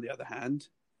Bills, on the other hand,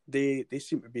 they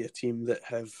seem to be a team that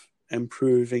have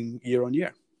improving year on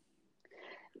year.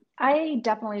 I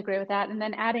definitely agree with that. And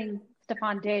then adding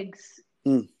Stephon Diggs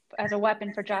as a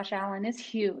weapon for Josh Allen is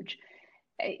huge.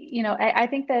 I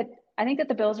think that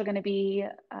the Bills are going to be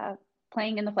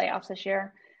playing in the playoffs this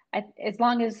year. As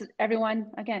long as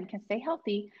everyone, again, can stay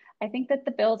healthy, I think that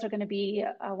the Bills are going to be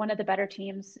one of the better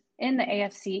teams in the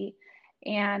AFC.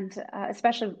 And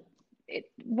especially,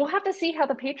 we'll have to see how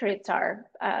the Patriots are.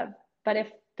 But if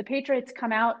the Patriots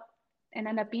come out and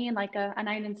end up being like a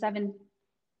 9-7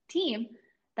 team,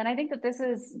 then I think that this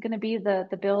is going to be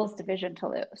the Bills' division to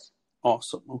lose.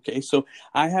 Awesome. Okay, so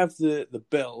I have the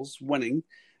Bills winning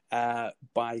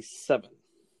by 7.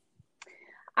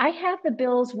 I have the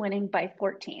Bills winning by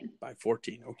 14. By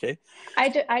 14, okay.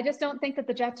 I just don't think that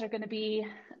the Jets are going to be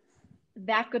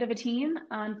that good of a team,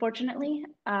 unfortunately.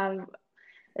 I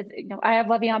have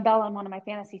Le'Veon Bell on one of my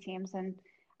fantasy teams, and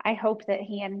I hope that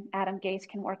he and Adam Gase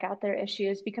can work out their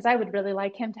issues, because I would really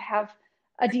like him to have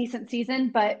a decent season.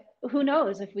 But who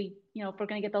knows if if we're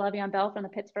going to get the Le'Veon Bell from the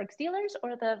Pittsburgh Steelers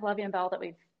or the Le'Veon Bell that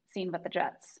we've seen with the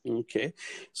Jets. Okay,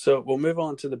 so we'll move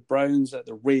on to the Browns at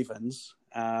the Ravens.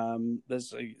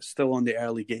 This is still on the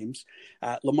early games.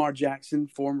 Lamar Jackson,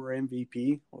 former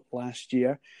MVP last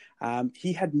year,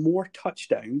 he had more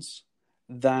touchdowns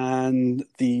than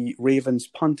the Ravens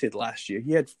punted last year.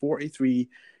 He had 43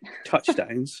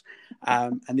 touchdowns,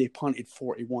 and they punted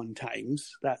 41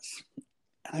 times. That's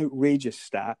an outrageous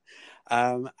stat.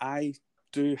 I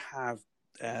do have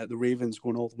the Ravens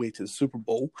going all the way to the Super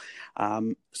Bowl.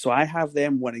 So I have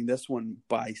them winning this one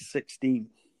by 16.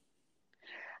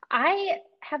 I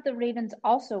have the Ravens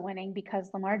also winning because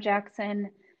Lamar Jackson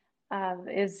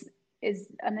is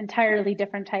an entirely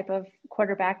different type of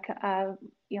quarterback.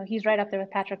 He's right up there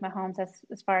with Patrick Mahomes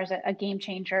as far as a game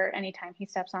changer anytime he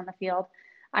steps on the field.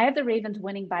 I have the Ravens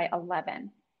winning by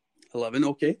 11. 11,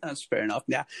 okay, that's fair enough.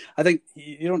 Yeah, I think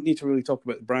you don't need to really talk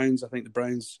about the Browns. I think the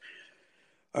Browns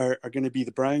are going to be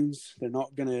the Browns. They're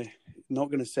not going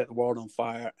to set the world on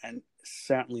fire, and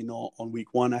certainly not on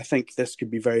week 1. I think this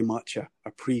could be very much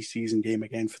a preseason game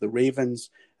again for the Ravens,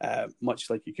 much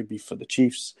like it could be for the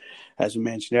Chiefs, as we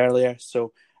mentioned earlier.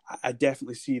 So I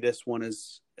definitely see this one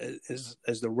as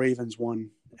the Ravens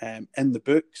one in the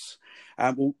books.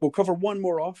 We'll cover one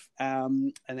more off,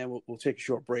 and then we'll take a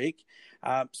short break.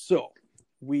 So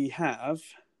we have,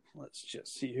 let's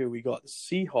just see who we got. The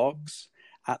Seahawks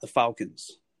at the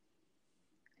Falcons.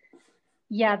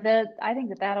 Yeah, I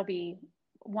think that'll be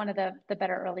one of the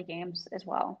better early games as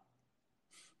well.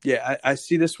 Yeah, I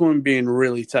see this one being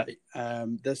really tight.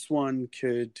 This one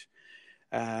could.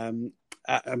 I'm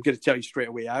going to tell you straight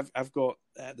away. I've got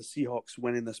the Seahawks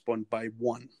winning this one by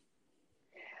 1.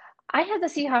 I have the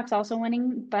Seahawks also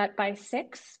winning, but by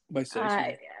 6. By 6.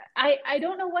 I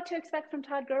don't know what to expect from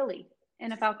Todd Gurley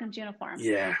in a Falcons uniform.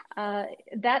 Yeah.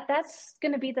 That's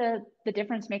going to be the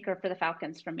difference maker for the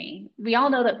Falcons for me. We all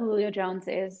know that Julio Jones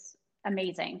is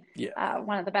amazing. Yeah.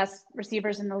 One of the best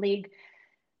receivers in the league.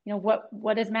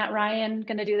 What is Matt Ryan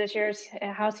going to do this year?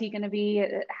 How's he going to be?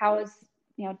 How is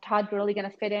Todd Gurley going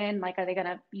to fit in? Like, are they going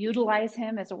to utilize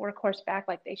him as a workhorse back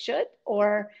like they should?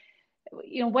 Or,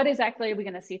 what exactly are we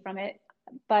going to see from it?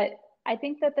 But I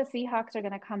think that the Seahawks are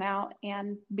going to come out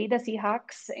and be the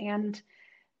Seahawks.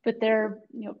 But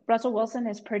Russell Wilson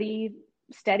is pretty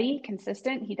steady,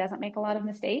 consistent. He doesn't make a lot of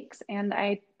mistakes. And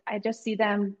I just see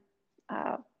them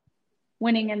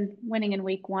winning in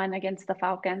week 1 against the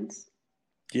Falcons.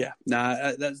 Yeah,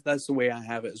 that's the way I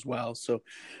have it as well. So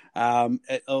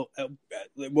it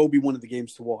will be one of the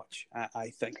games to watch,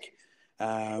 I think.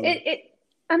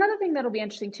 Another thing that'll be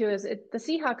interesting too is the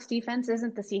Seahawks defense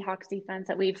isn't the Seahawks defense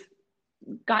that we've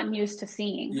gotten used to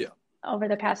seeing over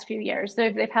the past few years.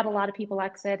 They've had a lot of people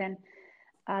exit and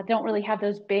don't really have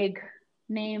those big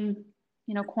name,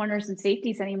 corners and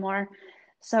safeties anymore.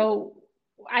 So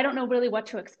I don't know really what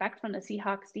to expect from the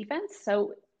Seahawks defense.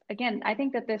 So again, I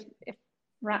think that if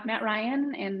Matt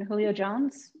Ryan and Julio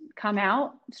Jones come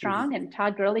out strong and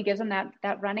Todd Gurley gives them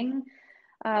that running,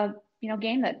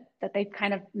 game that they've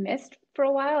kind of missed for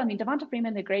a while. I mean, Devonta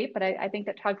Freeman did great, but I think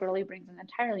that Todd Gurley brings an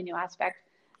entirely new aspect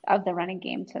of the running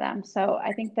game to them. So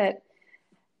I think that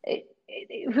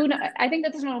who knows? I think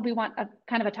that this one will be a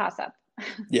kind of a toss-up.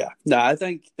 Yeah, no, I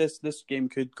think this game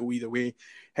could go either way.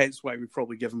 Hence why we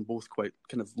probably give them both quite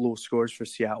kind of low scores for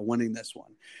Seattle winning this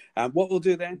one. What we'll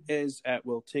do then is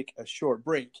we'll take a short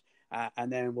break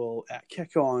and then we'll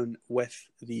kick on with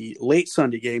the late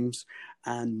Sunday games,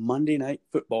 and Monday Night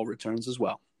Football returns as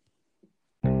well.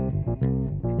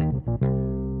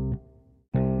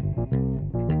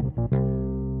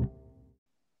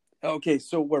 Okay,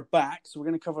 so we're back. So we're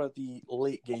going to cover the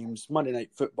late games, Monday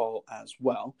Night Football as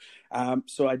well.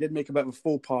 So I did make a bit of a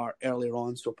faux pas earlier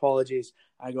on, so apologies.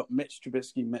 I got Mitch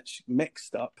Trubisky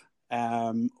mixed up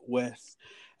with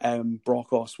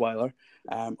Brock Osweiler,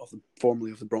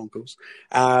 formerly of the Broncos.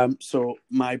 So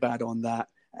my bad on that.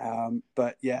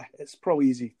 But yeah, it's probably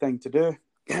an easy thing to do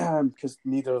because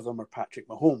neither of them are Patrick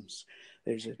Mahomes.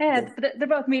 They're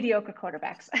both mediocre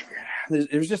quarterbacks.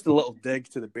 It was just a little dig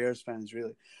to the Bears fans,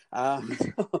 really.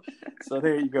 So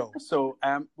there you go. So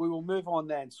we will move on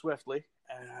then swiftly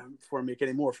before I make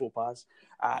any more faux pas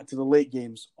to the late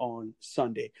games on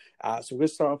Sunday. So we're going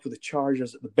to start off with the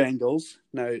Chargers at the Bengals.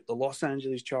 Now, the Los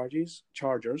Angeles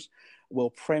Chargers will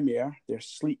premiere their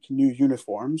sleek new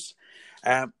uniforms.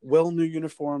 Will new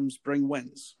uniforms bring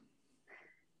wins?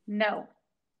 No.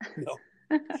 No.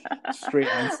 Straight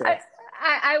answer.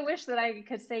 I wish that I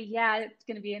could say, yeah, it's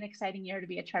going to be an exciting year to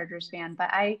be a Chargers fan, but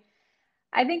I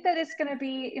think that it's going to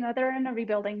be, they're in a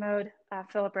rebuilding mode.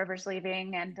 Phillip Rivers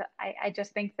leaving, and I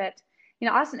just think that,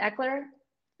 Austin Eckler,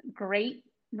 great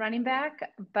running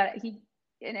back, but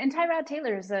and Tyrod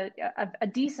Taylor is a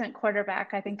decent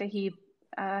quarterback. I think that he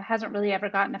hasn't really ever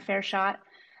gotten a fair shot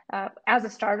as a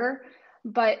starter,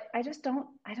 but I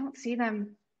don't see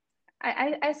them.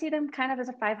 I see them kind of as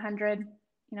a 500,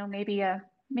 maybe a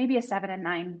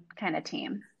 7-9 kind of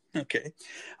team. Okay.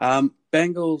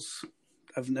 Bengals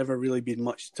have never really been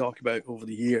much to talk about over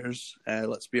the years.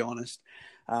 Let's be honest.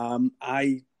 I'm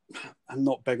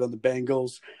not big on the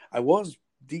Bengals. I was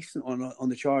decent on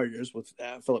the Chargers with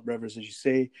Phillip Rivers, as you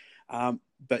say.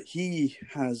 But he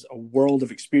has a world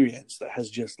of experience that has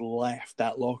just left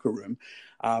that locker room.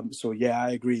 So, yeah,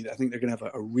 I agree. I think they're going to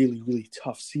have a really, really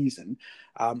tough season.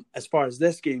 As far as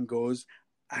this game goes,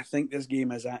 I think this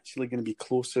game is actually going to be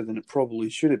closer than it probably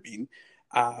should have been.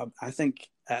 I think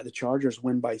the Chargers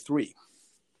win by 3.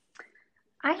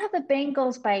 I have the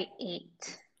Bengals by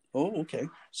 8. Oh, okay.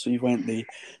 So you went the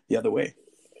other way.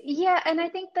 Yeah, and I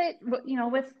think that,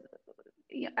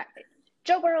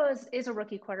 Joe Burrow is a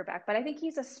rookie quarterback, but I think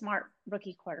he's a smart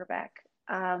rookie quarterback.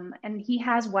 And he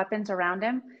has weapons around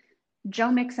him.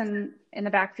 Joe Mixon in the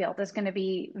backfield is going to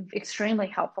be extremely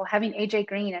helpful. Having AJ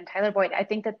Green and Tyler Boyd, I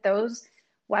think that those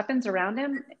weapons around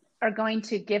him are going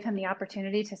to give him the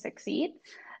opportunity to succeed.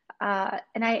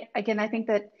 And I think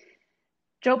that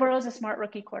Joe Burrow is a smart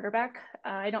rookie quarterback.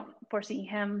 I don't foresee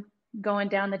him going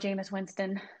down the Jameis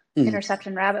Winston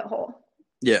interception rabbit hole.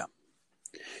 Yeah.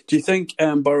 Do you think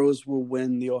Burrows will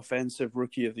win the Offensive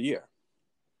Rookie of the Year?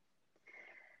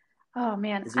 Oh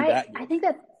man, I think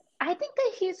that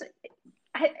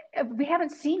we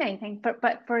haven't seen anything,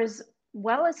 but for as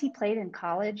well as he played in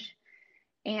college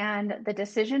and the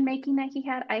decision making that he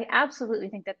had, I absolutely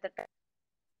think that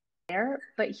there.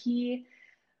 But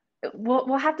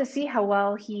we'll have to see how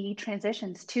well he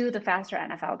transitions to the faster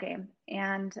NFL game,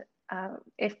 and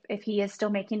if he is still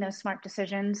making those smart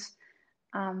decisions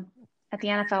at the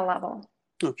NFL level.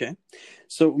 Okay.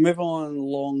 So we'll move on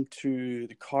along to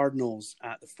the Cardinals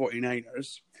at the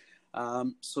 49ers.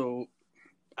 So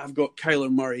I've got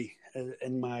Kyler Murray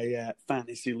in my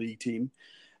fantasy league team.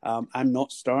 I'm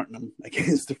not starting him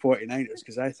against the 49ers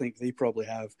because I think they probably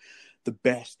have the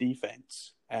best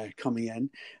defense coming in.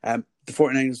 The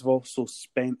 49ers have also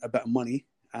spent a bit of money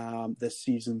this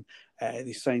season.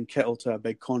 They signed Kittle to a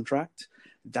big contract.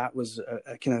 That was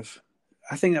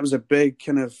I think that was a big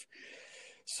kind of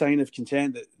sign of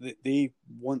content that they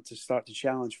want to start to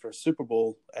challenge for a Super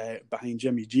Bowl behind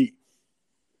Jimmy G.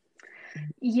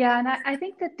 Yeah, and I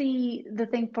think that the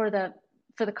thing for the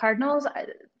Cardinals,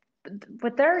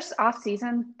 with their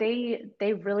offseason,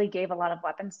 they really gave a lot of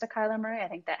weapons to Kyler Murray. I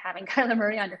think that having Kyler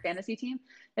Murray on your fantasy team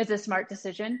is a smart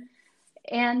decision.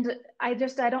 And I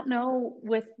don't know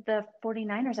with the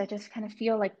 49ers, I just kind of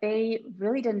feel like they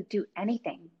really didn't do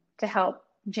anything to help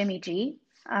Jimmy G.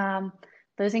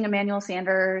 Losing Emmanuel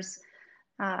Sanders,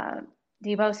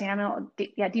 Deebo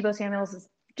Samuels is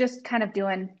just kind of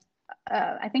doing.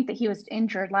 I think that he was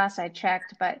injured last I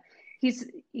checked, but he's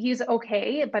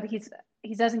okay. But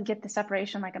he doesn't get the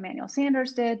separation like Emmanuel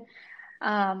Sanders did.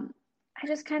 I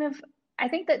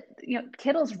think that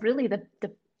Kittle's really the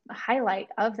highlight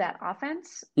of that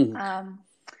offense. Mm-hmm.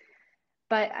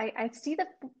 But I see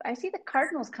the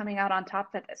Cardinals coming out on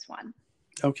top of this one.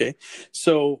 Okay.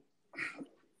 So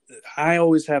I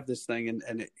always have this thing,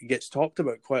 and it gets talked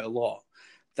about quite a lot,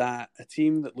 that a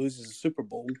team that loses a Super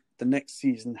Bowl the next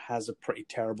season has a pretty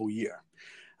terrible year.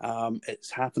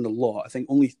 It's happened a lot. I think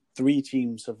only 3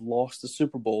 teams have lost the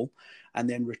Super Bowl and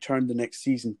then returned the next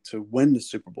season to win the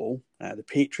Super Bowl. The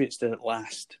Patriots did it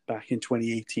last back in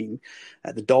 2018.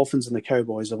 The Dolphins and the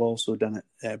Cowboys have also done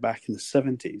it back in the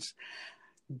 70s.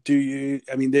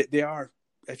 They are,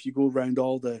 if you go around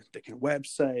all the kind of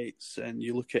websites and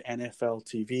you look at NFL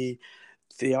TV,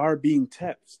 they are being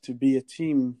tipped to be a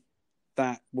team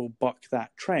that will buck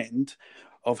that trend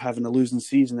of having a losing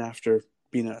season after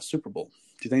being at a Super Bowl.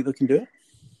 Do you think they can do it?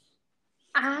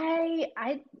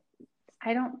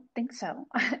 I don't think so.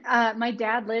 My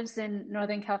dad lives in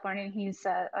Northern California, and he's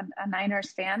a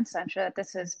Niners fan, so I'm sure that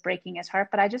this is breaking his heart.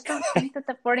 But I just don't think that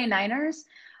the 49ers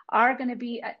are going to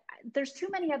be there's too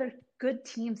many other good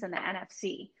teams in the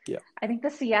NFC. Yeah. I think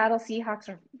the Seattle Seahawks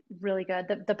are really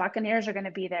good. The Buccaneers are going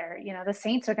to be there. The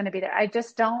Saints are going to be there. I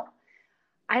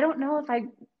don't know if I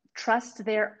trust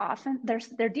their offense,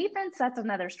 their defense. That's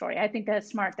another story. I think that's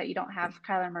smart that you don't have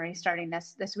Kyler Murray starting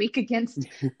this week against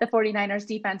the 49ers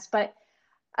defense. But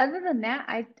other than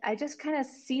that, I just kind of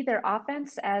see their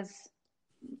offense as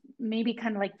maybe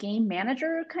kind of like game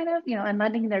manager kind of, and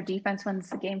letting their defense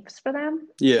wins the games for them.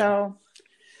 Yeah.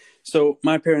 So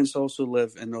my parents also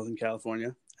live in Northern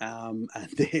California, and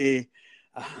they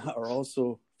are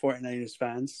also 49ers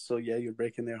fans. So yeah, you're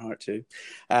breaking their heart too.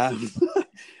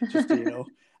 Just so you know.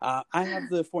 I have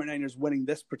the 49ers winning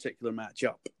this particular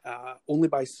matchup only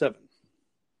by 7.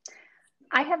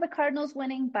 I have the Cardinals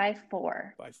winning by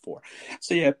 4. By 4.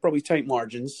 So yeah, probably tight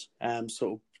margins.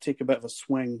 So take a bit of a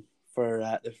swing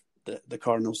for the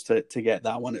Cardinals to get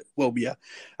that one. It will be a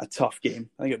tough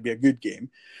game. I think it'll be a good game.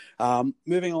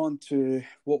 Moving on to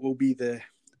what will be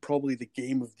probably the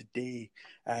game of the day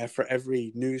for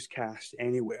every newscast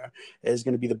anywhere is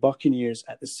going to be the Buccaneers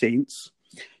at the Saints.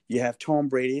 You have Tom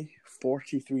Brady,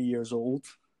 43 years old,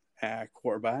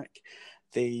 quarterback.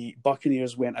 The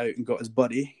Buccaneers went out and got his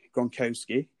buddy,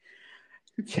 Gronkowski.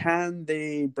 Can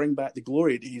they bring back the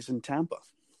glory days in Tampa?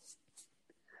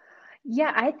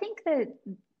 Yeah, I think that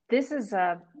this is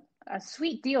a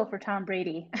sweet deal for Tom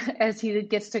Brady as he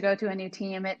gets to go to a new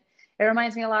team. It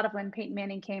reminds me a lot of when Peyton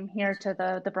Manning came here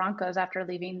to the Broncos after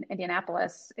leaving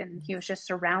Indianapolis, and he was just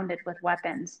surrounded with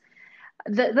weapons.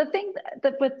 The thing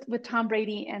that with Tom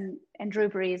Brady and Drew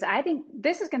Brees, I think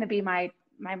this is going to be my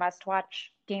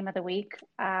must-watch game of the week.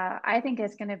 I think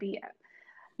it's going to be,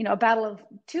 a battle of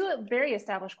 2 very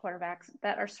established quarterbacks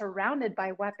that are surrounded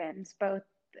by weapons, both,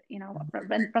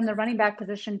 from the running back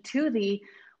position to the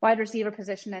wide receiver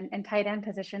position and tight end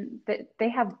position.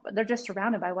 They're just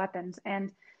surrounded by weapons.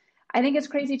 And I think it's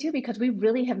crazy too, because we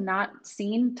really have not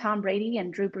seen Tom Brady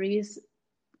and Drew Brees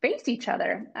face each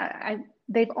other.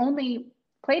 They've only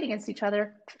played against each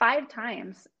other 5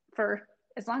 times for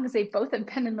as long as they've both have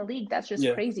been in the league. That's just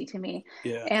crazy to me.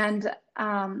 Yeah. And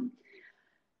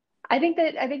I think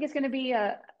it's going to be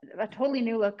a totally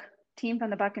new look team from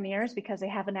the Buccaneers because they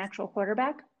have an actual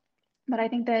quarterback. But I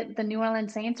think that the New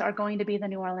Orleans Saints are going to be the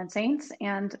New Orleans Saints,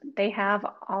 and they have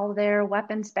all their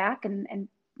weapons back. And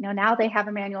now they have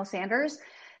Emmanuel Sanders,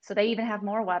 so they even have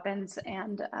more weapons.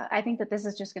 And I think that this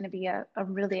is just going to be a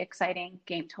really exciting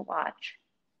game to watch.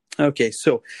 Okay,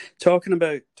 so talking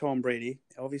about Tom Brady,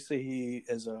 obviously he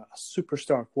is a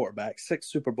superstar quarterback, 6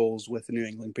 Super Bowls with the New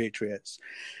England Patriots.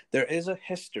 There is a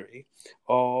history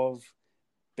of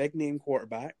big-name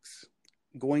quarterbacks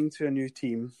going to a new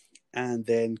team and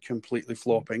then completely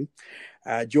flopping.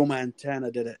 Joe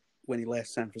Montana did it when he left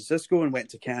San Francisco and went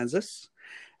to Kansas.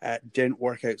 Didn't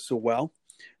work out so well.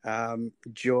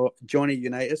 Johnny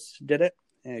Unitas did it.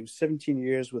 He was 17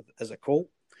 years as a Colt.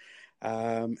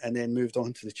 And then moved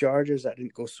on to the Chargers. That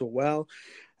didn't go so well.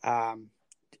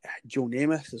 Joe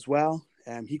Namath as well.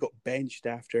 He got benched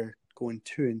after going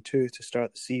 2-2 to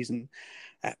start the season.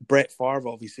 Brett Favre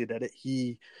obviously did it.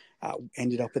 He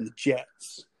ended up in the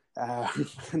Jets. And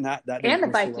the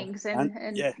Vikings. So well.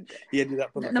 Yeah, he ended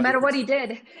up on the no matter what he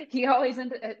did, he always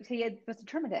was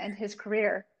determined to end his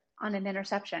career on an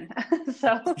interception.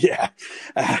 So yeah,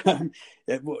 it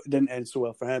didn't end so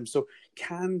well for him. So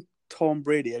can Tom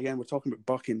Brady, again, we're talking about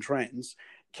bucking trends,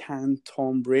 can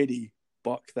Tom Brady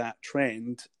buck that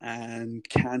trend, and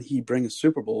can he bring a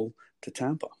Super Bowl to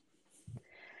Tampa?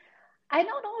 I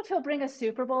don't know if he'll bring a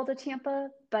Super Bowl to Tampa,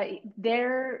 but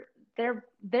they're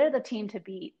the team to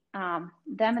beat.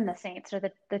 Them and the Saints are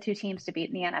the 2 teams to beat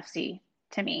in the NFC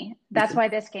to me. That's why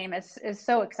this game is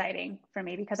so exciting for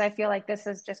me, because I feel like this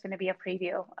is just going to be a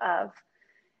preview of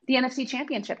the NFC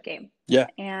Championship game. Yeah.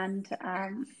 And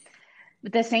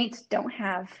the Saints don't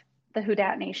have the Who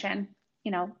Dat Nation,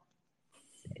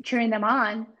 cheering them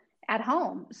on at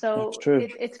home. So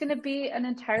it's going to be an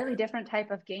entirely different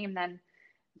type of game than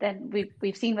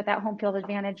we've seen with that home field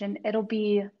advantage, and it'll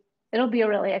be a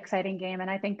really exciting game. And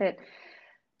I think that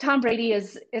Tom Brady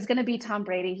is going to be Tom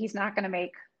Brady. He's not going to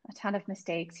make a ton of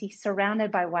mistakes. He's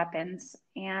surrounded by weapons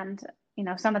and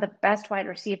some of the best wide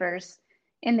receivers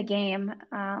in the game.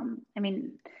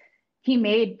 He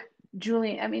made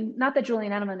not that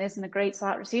Julian Edelman isn't a great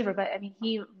slot receiver, but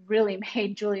he really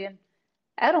made Julian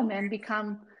Edelman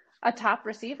become a top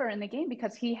receiver in the game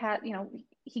because he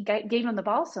gave him the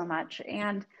ball so much.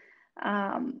 And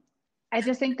I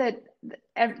just think that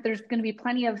there's going to be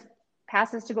plenty of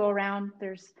passes to go around.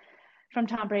 There's from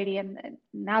Tom Brady, and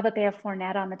now that they have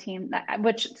Fournette on the team,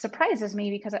 which surprises me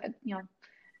because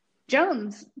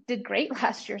Jones did great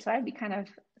last year, so I'd be kind of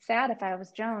sad if I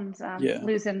was Jones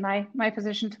losing my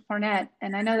position to Fournette.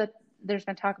 And I know that there's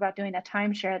been talk about doing a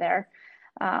timeshare there,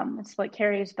 split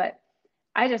carries, but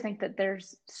I just think that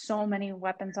there's so many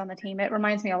weapons on the team. It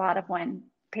reminds me a lot of when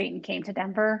Peyton came to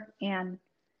Denver, and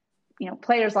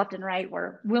players left and right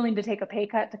were willing to take a pay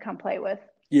cut to come play with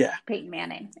Peyton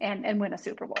Manning and win a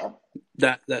Super Bowl.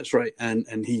 That's right,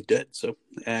 and he did. So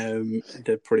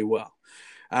did pretty well.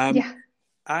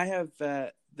 I have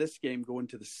this game going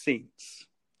to the Saints.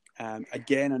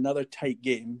 Again, another tight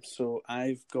game. So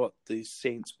I've got the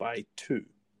Saints by 2.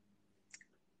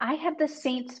 I have the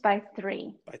Saints by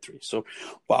 3. By 3. So,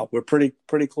 wow, we're pretty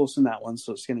close in that one.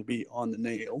 So it's going to be on the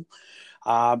nail.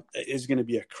 It is going to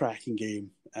be a cracking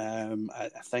game. I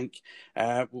think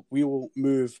we will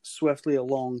move swiftly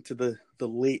along to the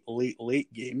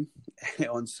late game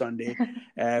on Sunday,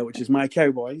 which is my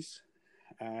Cowboys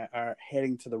are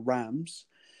heading to the Rams.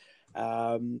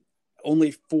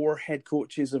 Only 4 head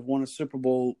coaches have won a Super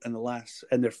Bowl in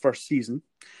their first season.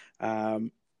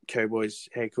 Cowboys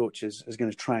head coach is going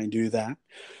to try and do that.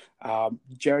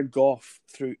 Jared Goff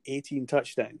threw 18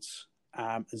 touchdowns,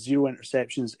 0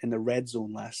 interceptions in the red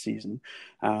zone last season.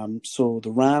 So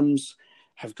the Rams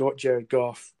have got Jared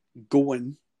Goff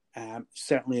going,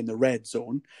 certainly in the red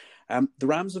zone. The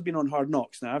Rams have been on Hard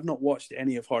Knocks. Now, I've not watched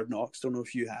any of Hard Knocks. Don't know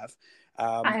if you have.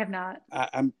 I have not.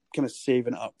 I'm kind of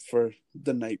saving it up for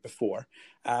the night before.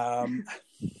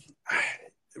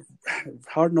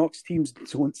 Hard Knocks teams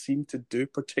don't seem to do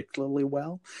particularly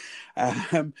well.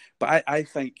 But I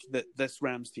think that this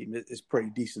Rams team is pretty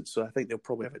decent. So I think they'll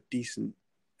probably have a decent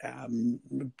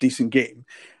game.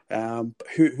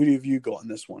 Who have you got in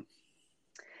this one?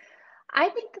 I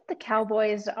think that the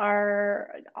Cowboys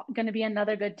are going to be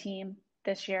another good team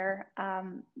this year.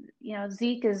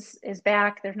 Zeke is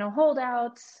back. There's no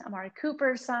holdouts. Amari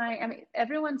Cooper signed.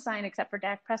 Everyone's signed except for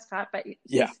Dak Prescott, but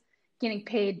he's getting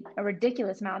paid a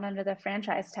ridiculous amount under the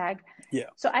franchise tag. Yeah.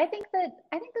 So I think that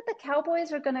the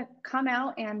Cowboys are going to come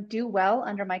out and do well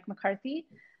under Mike McCarthy,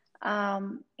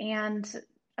 and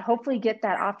hopefully get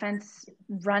that offense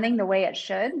running the way it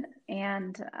should.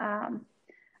 And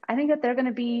I think that they're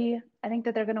going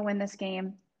to win this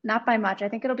game, not by much. I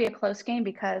think it'll be a close game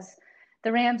because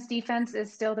the Rams defense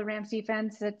is still the Rams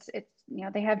defense. It's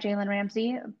they have Jalen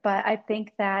Ramsey, but I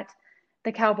think that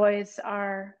the Cowboys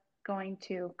are going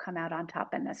to come out on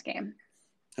top in this game.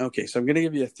 Okay, so I'm going to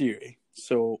give you a theory.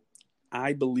 So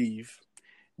I believe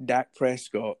Dak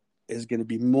Prescott is going to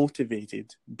be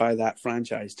motivated by that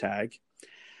franchise tag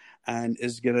and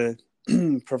is going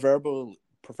to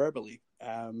proverbially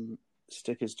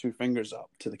stick his 2 fingers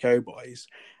up to the Cowboys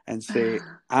and say,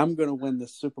 I'm going to win the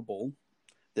Super Bowl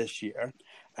this year,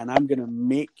 and I'm going to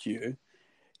make you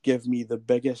give me the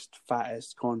biggest,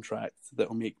 fattest contract that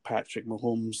will make Patrick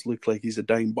Mahomes look like he's a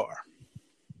dime bar.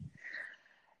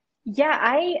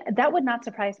 Yeah, that would not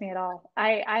surprise me at all.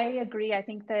 I agree. I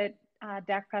think that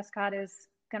Dak Prescott is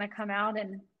going to come out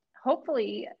and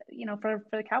hopefully, for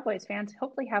the Cowboys fans,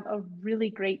 hopefully have a really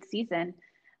great season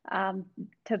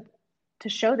to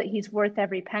show that he's worth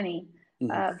every penny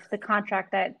of the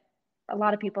contract that a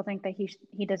lot of people think that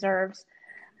he deserves.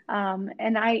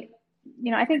 And I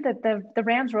think that the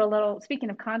Rams were a little,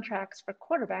 speaking of contracts for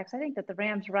quarterbacks, I think that the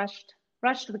Rams rushed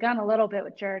the gun a little bit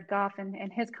with Jared Goff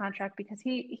and his contract because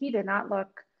he did not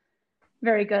look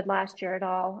very good last year at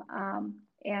all.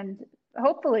 And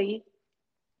hopefully,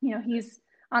 he's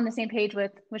on the same page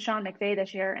with Sean McVay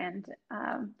this year and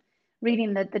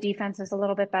reading the defenses a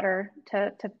little bit better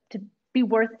to be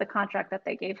worth the contract that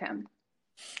they gave him.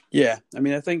 Yeah.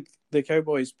 I think the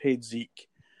Cowboys paid Zeke,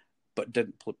 but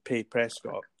didn't pay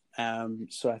Prescott.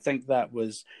 So I think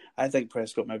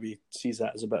Prescott maybe sees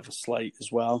that as a bit of a slight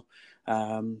as well.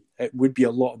 It would be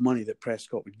a lot of money that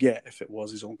Prescott would get if it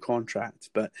was his own contract.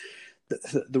 But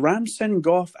the Rams sending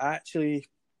Goff, actually,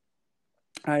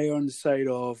 I on the side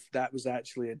of that was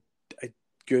actually a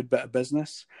good bit of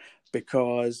business,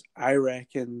 because I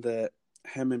reckon that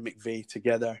him and McVay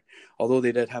together, although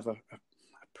they did have a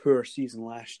poor season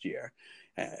last year,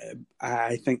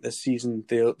 I think this season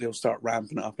they'll start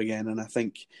ramping it up again, and I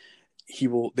think they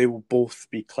will both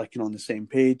be clicking on the same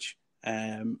page,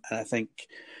 and I think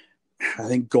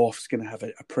Goff's going to have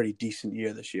a pretty decent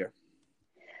year this year.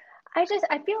 I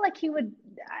feel like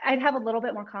I'd have a little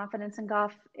bit more confidence in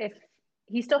Goff if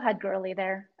he still had Gurley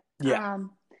there. Yeah.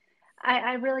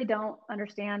 I really don't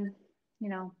understand,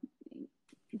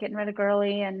 getting rid of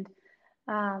Gurley, and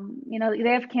they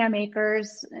have Cam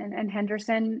Akers and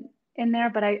Henderson in there,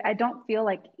 but I don't feel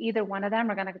like either one of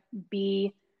them are going to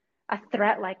be a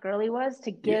threat like Gurley was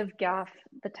to give Goff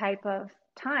the type of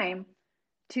time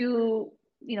to,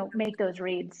 make those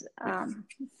reads.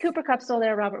 Cooper Kupp's still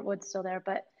there, Robert Woods still there,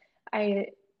 but I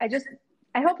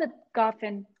hope that Goff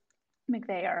and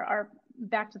McVay are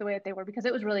back to the way that they were, because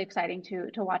it was really exciting to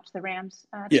watch the Rams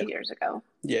 2 years ago.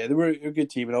 Yeah, they were a good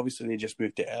team, and obviously they just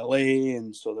moved to LA,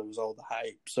 and so there was all the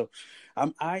hype. So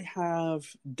I have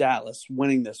Dallas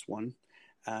winning this one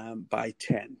by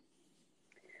 10.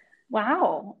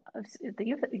 Wow,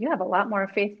 you have a lot more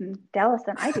faith in Dallas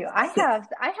than I do. I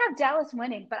have Dallas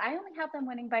winning, but I only have them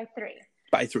winning by 3.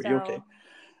 By 3, okay.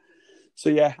 So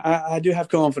yeah, I do have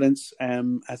confidence.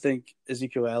 I think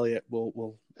Ezekiel Elliott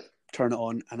will turn it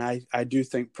on, and I do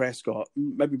think Prescott,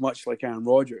 maybe much like Aaron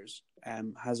Rodgers,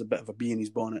 has a bit of a bee in his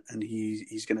bonnet, and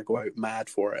he's going to go out mad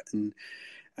for it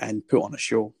and put on a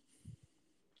show.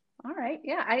 All right,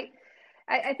 yeah,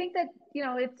 I think that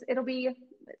it'll be.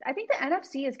 I think the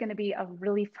NFC is going to be a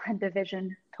really fun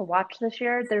division to watch this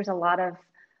year. There's a lot of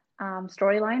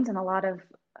storylines and a lot of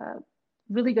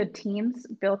really good teams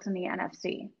built in the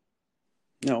NFC.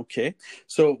 Okay,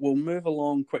 so we'll move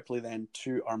along quickly then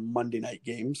to our Monday night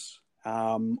games,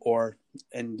 or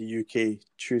in the UK,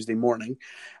 Tuesday morning.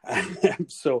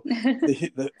 So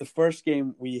the first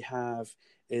game we have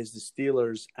is the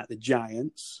Steelers at the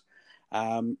Giants.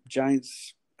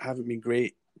 Giants haven't been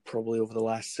great probably over the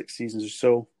last 6 seasons or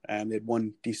so. They had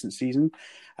one decent season.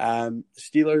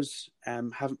 Steelers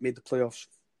haven't made the playoffs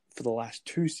for the last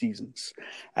 2 seasons,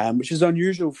 which is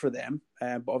unusual for them.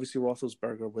 But obviously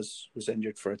Roethlisberger was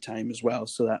injured for a time as well,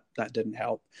 so that didn't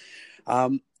help.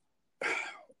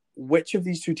 Which of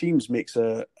these 2 teams makes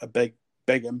a big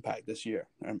impact this year?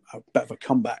 A bit of a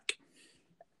comeback?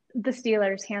 The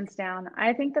Steelers, hands down.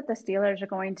 I think that the Steelers are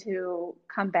going to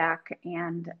come back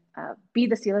and be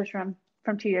the Steelers from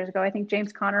 2 years ago. I think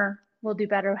James Conner will do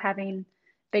better having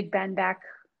Big Ben back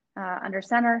under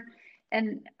center.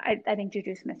 And I think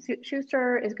Juju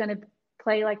Smith-Schuster is going to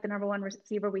play like the number 1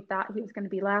 receiver we thought he was going to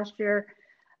be last year.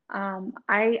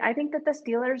 I think that the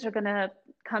Steelers are going to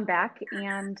come back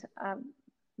and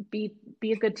be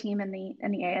a good team in the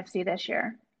AFC this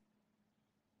year.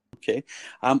 Okay.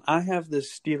 I have the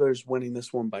Steelers winning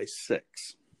this one by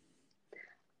 6.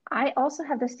 I also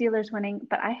have the Steelers winning,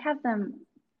 but I have them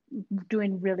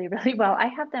doing really, really well. I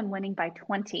have them winning by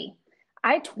 20.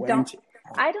 I don't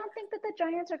think that the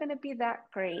Giants are going to be that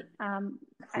great.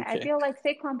 I feel like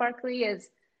Saquon Barkley is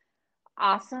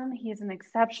awesome. He's an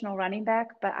exceptional running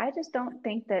back, but I just don't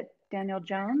think that Daniel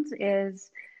Jones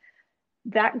is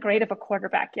that great of a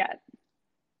quarterback yet.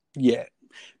 Yeah,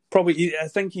 probably. I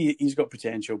think he's got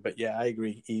potential, but yeah, I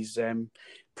agree. He's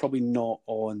probably not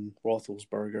on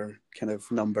Roethlisberger kind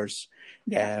of numbers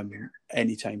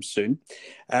anytime soon.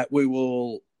 We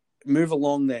will move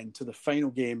along then to the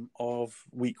final game of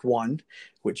week 1,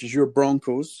 which is your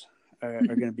Broncos are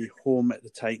going to be home at the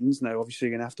Titans. Now, obviously,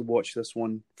 you're going to have to watch this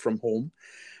one from home,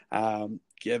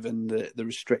 given the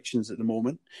restrictions at the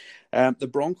moment. The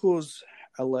Broncos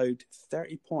allowed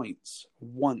 30 points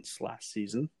once last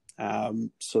season,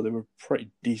 so they were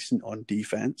pretty decent on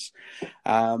defense.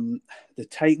 The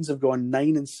Titans have gone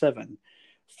 9-7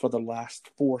 for the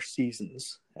last 4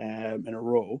 seasons in a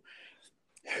row.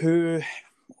 Who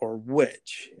or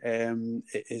which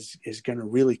is going to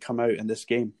really come out in this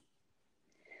game?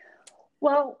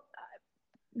 Well,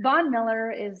 Von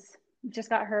Miller just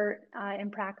got hurt in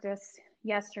practice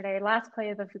yesterday, last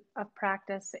play of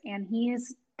practice, and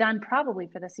he's done probably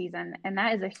for the season. And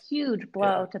that is a huge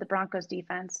blow to the Broncos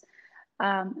defense.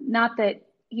 Not that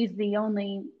he's the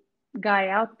only guy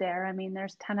out there. I mean,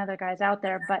 there's 10 other guys out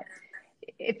there, but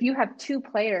if you have 2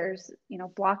 players,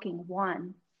 blocking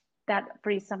one, that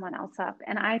frees someone else up.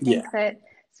 And I think that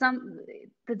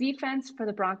the defense for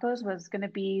the Broncos was going to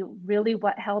be really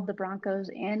what held the Broncos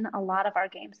in a lot of our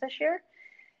games this year.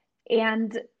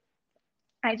 And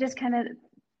I just kind of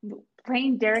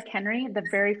playing Derrick Henry the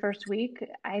very first week,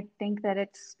 I think that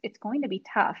it's going to be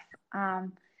tough.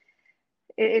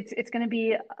 it's going to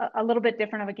be a little bit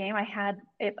different of a game. I had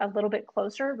it a little bit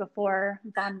closer before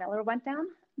Von Miller went down,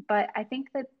 but I think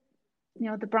that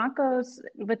the Broncos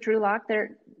with Drew Lock,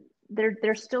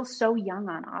 they're still so young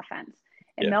on offense.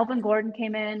 And Melvin Gordon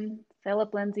came in.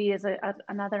 Philip Lindsay is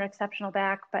another exceptional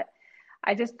back, but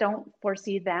I just don't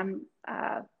foresee them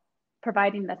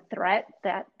providing the threat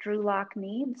that Drew Lock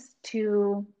needs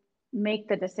to make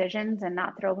the decisions and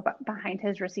not throw behind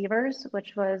his receivers,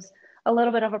 which was a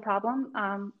little bit of a problem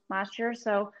last year.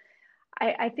 So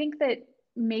I think that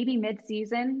maybe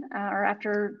mid-season or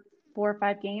after 4 or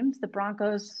 5 games, the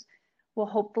Broncos will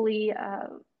hopefully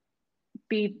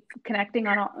be connecting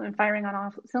on and firing on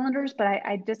all cylinders. But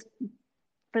I just,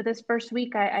 for this first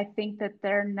week, I think that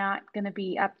they're not going to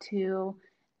be up to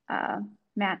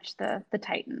match the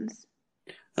Titans.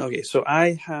 Okay, so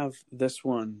I have this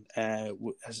one,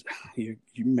 as you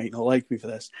might not like me for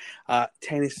this,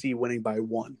 Tennessee winning by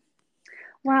 1.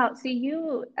 Wow. See,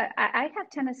 I have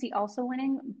Tennessee also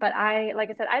winning, but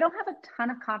like I said, I don't have a ton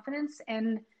of confidence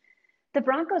in the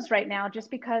Broncos right now,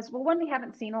 just because, well, one, we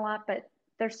haven't seen a lot, but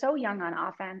they're so young on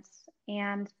offense,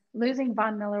 and losing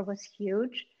Von Miller was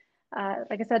huge.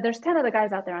 Like I said, there's 10 other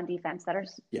guys out there on defense that are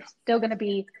still going to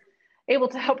be able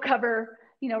to help cover,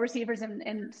 receivers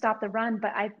and stop the run.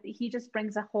 But he just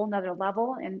brings a whole nother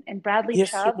level. And Bradley Chubb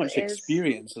has so much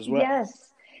experience as well. Yes.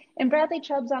 And Bradley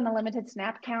Chubb's on a limited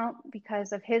snap count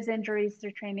because of his injuries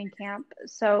through training camp.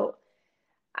 So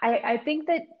I think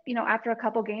that, after a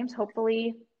couple games,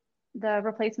 hopefully the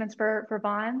replacements for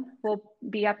Vaughn will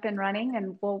be up and running,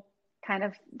 and will kind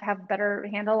of have a better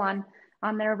handle on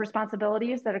their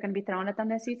responsibilities that are going to be thrown at them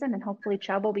this season. And hopefully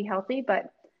Chubb will be healthy.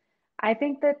 But I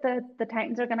think that the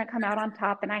Titans are going to come out on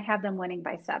top, and I have them winning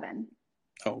by 7.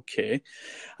 Okay.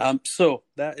 So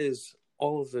that is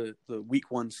all of the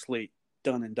week 1 slate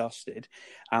done and dusted.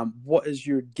 What is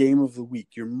your game of the week,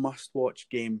 your must-watch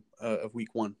game of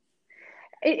week 1?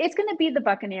 It's going to be the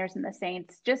Buccaneers and the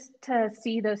Saints, just to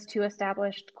see those two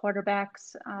established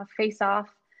quarterbacks face off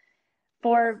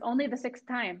for only the 6th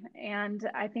time. And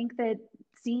I think that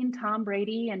seeing Tom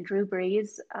Brady and Drew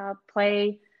Brees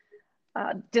play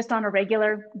just on a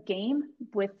regular game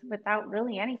without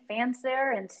really any fans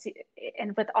there,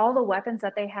 and with all the weapons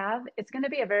that they have, it's going to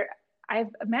be I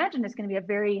imagine it's going to be a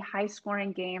very high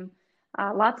scoring game.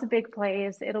 Lots of big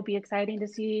plays. It'll be exciting to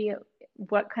see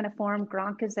what kind of form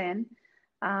Gronk is in.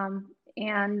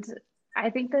 And I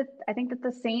think that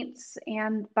the Saints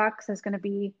and Bucs is going to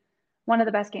be one of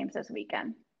the best games this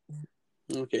weekend.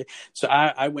 Okay, so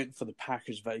I went for the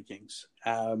Packers-Vikings,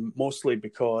 mostly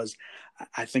because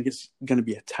I think it's going to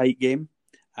be a tight game.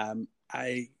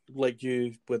 I, like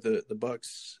you with the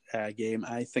Bucs game,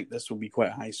 I think this will be quite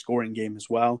a high-scoring game as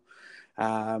well,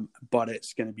 but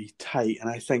it's going to be tight, and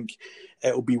I think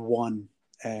it will be won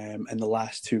in the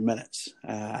last 2 minutes.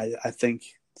 I think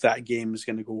that game is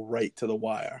going to go right to the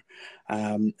wire,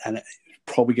 and it's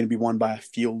probably going to be won by a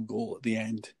field goal at the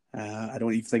end. I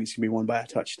don't even think it's going to be won by a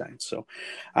touchdown. So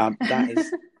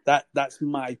that's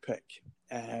my pick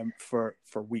for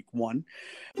week 1.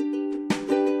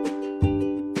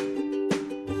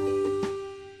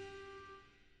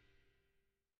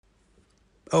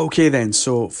 Okay then,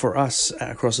 so for us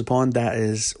across the pond, that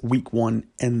is week 1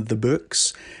 in the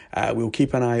books. We'll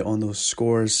keep an eye on those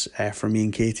scores from me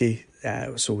and Katie,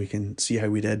 so we can see how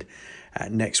we did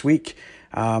next week.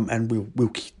 And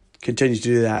we'll continue to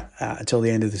do that until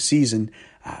the end of the season.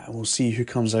 We'll see who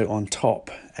comes out on top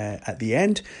at the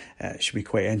end. It should be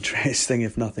quite interesting,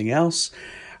 if nothing else.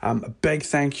 A big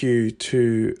thank you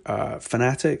to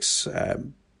Fanatics.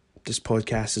 This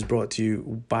podcast is brought to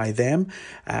you by them,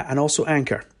 and also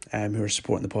Anchor, who are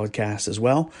supporting the podcast as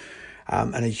well.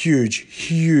 And a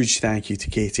huge thank you to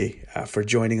Katie for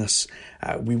joining us.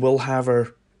 We will have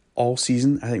her all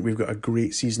season. I think we've got a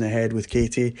great season ahead with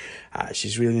Katie.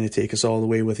 She's really going to take us all the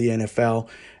way with the NFL,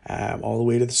 all the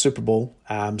way to the Super Bowl.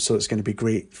 So it's going to be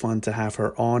great fun to have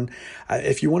her on.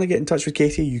 If you want to get in touch with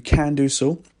Katie, you can do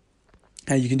so.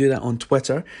 You can do that on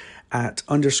Twitter at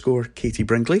 _Katie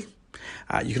Brinkley.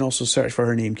 You can also search for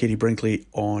her name, Katie Brinkley,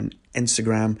 on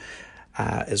Instagram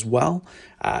as well.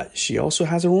 She also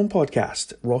has her own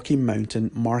podcast, Rocky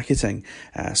Mountain Marketing.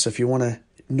 So if you want to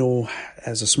know,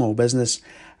 as a small business,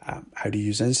 how to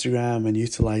use Instagram and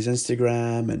utilize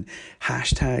Instagram and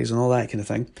hashtags and all that kind of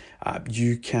thing,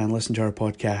 you can listen to our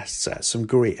podcasts. Some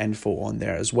great info on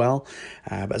there as well.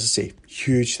 But as I say,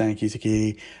 huge thank you to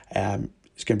Katie.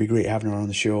 It's going to be great having her on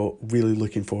the show. Really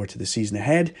looking forward to the season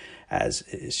ahead, as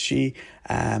is she.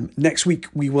 Next week,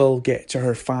 we will get to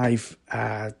her 5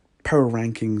 power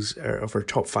rankings of her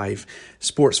top 5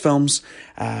 sports films.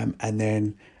 And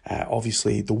then,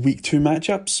 obviously, the week 2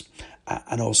 matchups.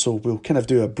 And also we'll kind of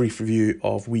do a brief review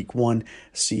of week 1,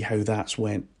 see how that's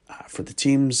went for the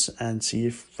teams, and see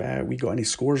if we got any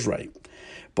scores right.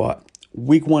 But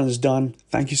week 1 is done.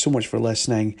 Thank you so much for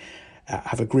listening.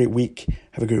 Have a great week,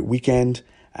 have a great weekend,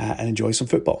 and enjoy some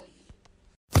football.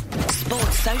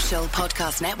 Sports Social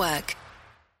Podcast Network.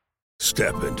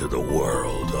 Step into the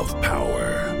world of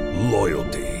power,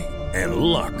 loyalty, and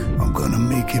luck. I'm gonna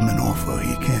make him an offer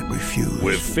he can't refuse.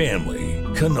 With family,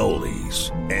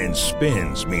 cannolis, and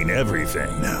spins mean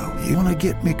everything. Now, you wanna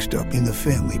get mixed up in the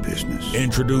family business.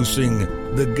 Introducing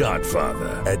The Godfather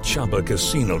at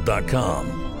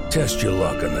ChumbaCasino.com. Test your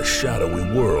luck in the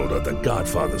shadowy world of The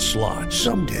Godfather slot.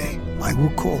 Someday, I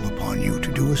will call upon you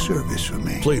to do a service for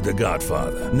me. Play The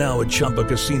Godfather, now at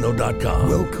ChumbaCasino.com.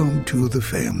 Welcome to the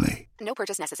family. No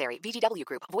purchase necessary. VGW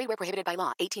Group. Void where prohibited by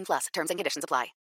law. 18+. Terms and conditions apply.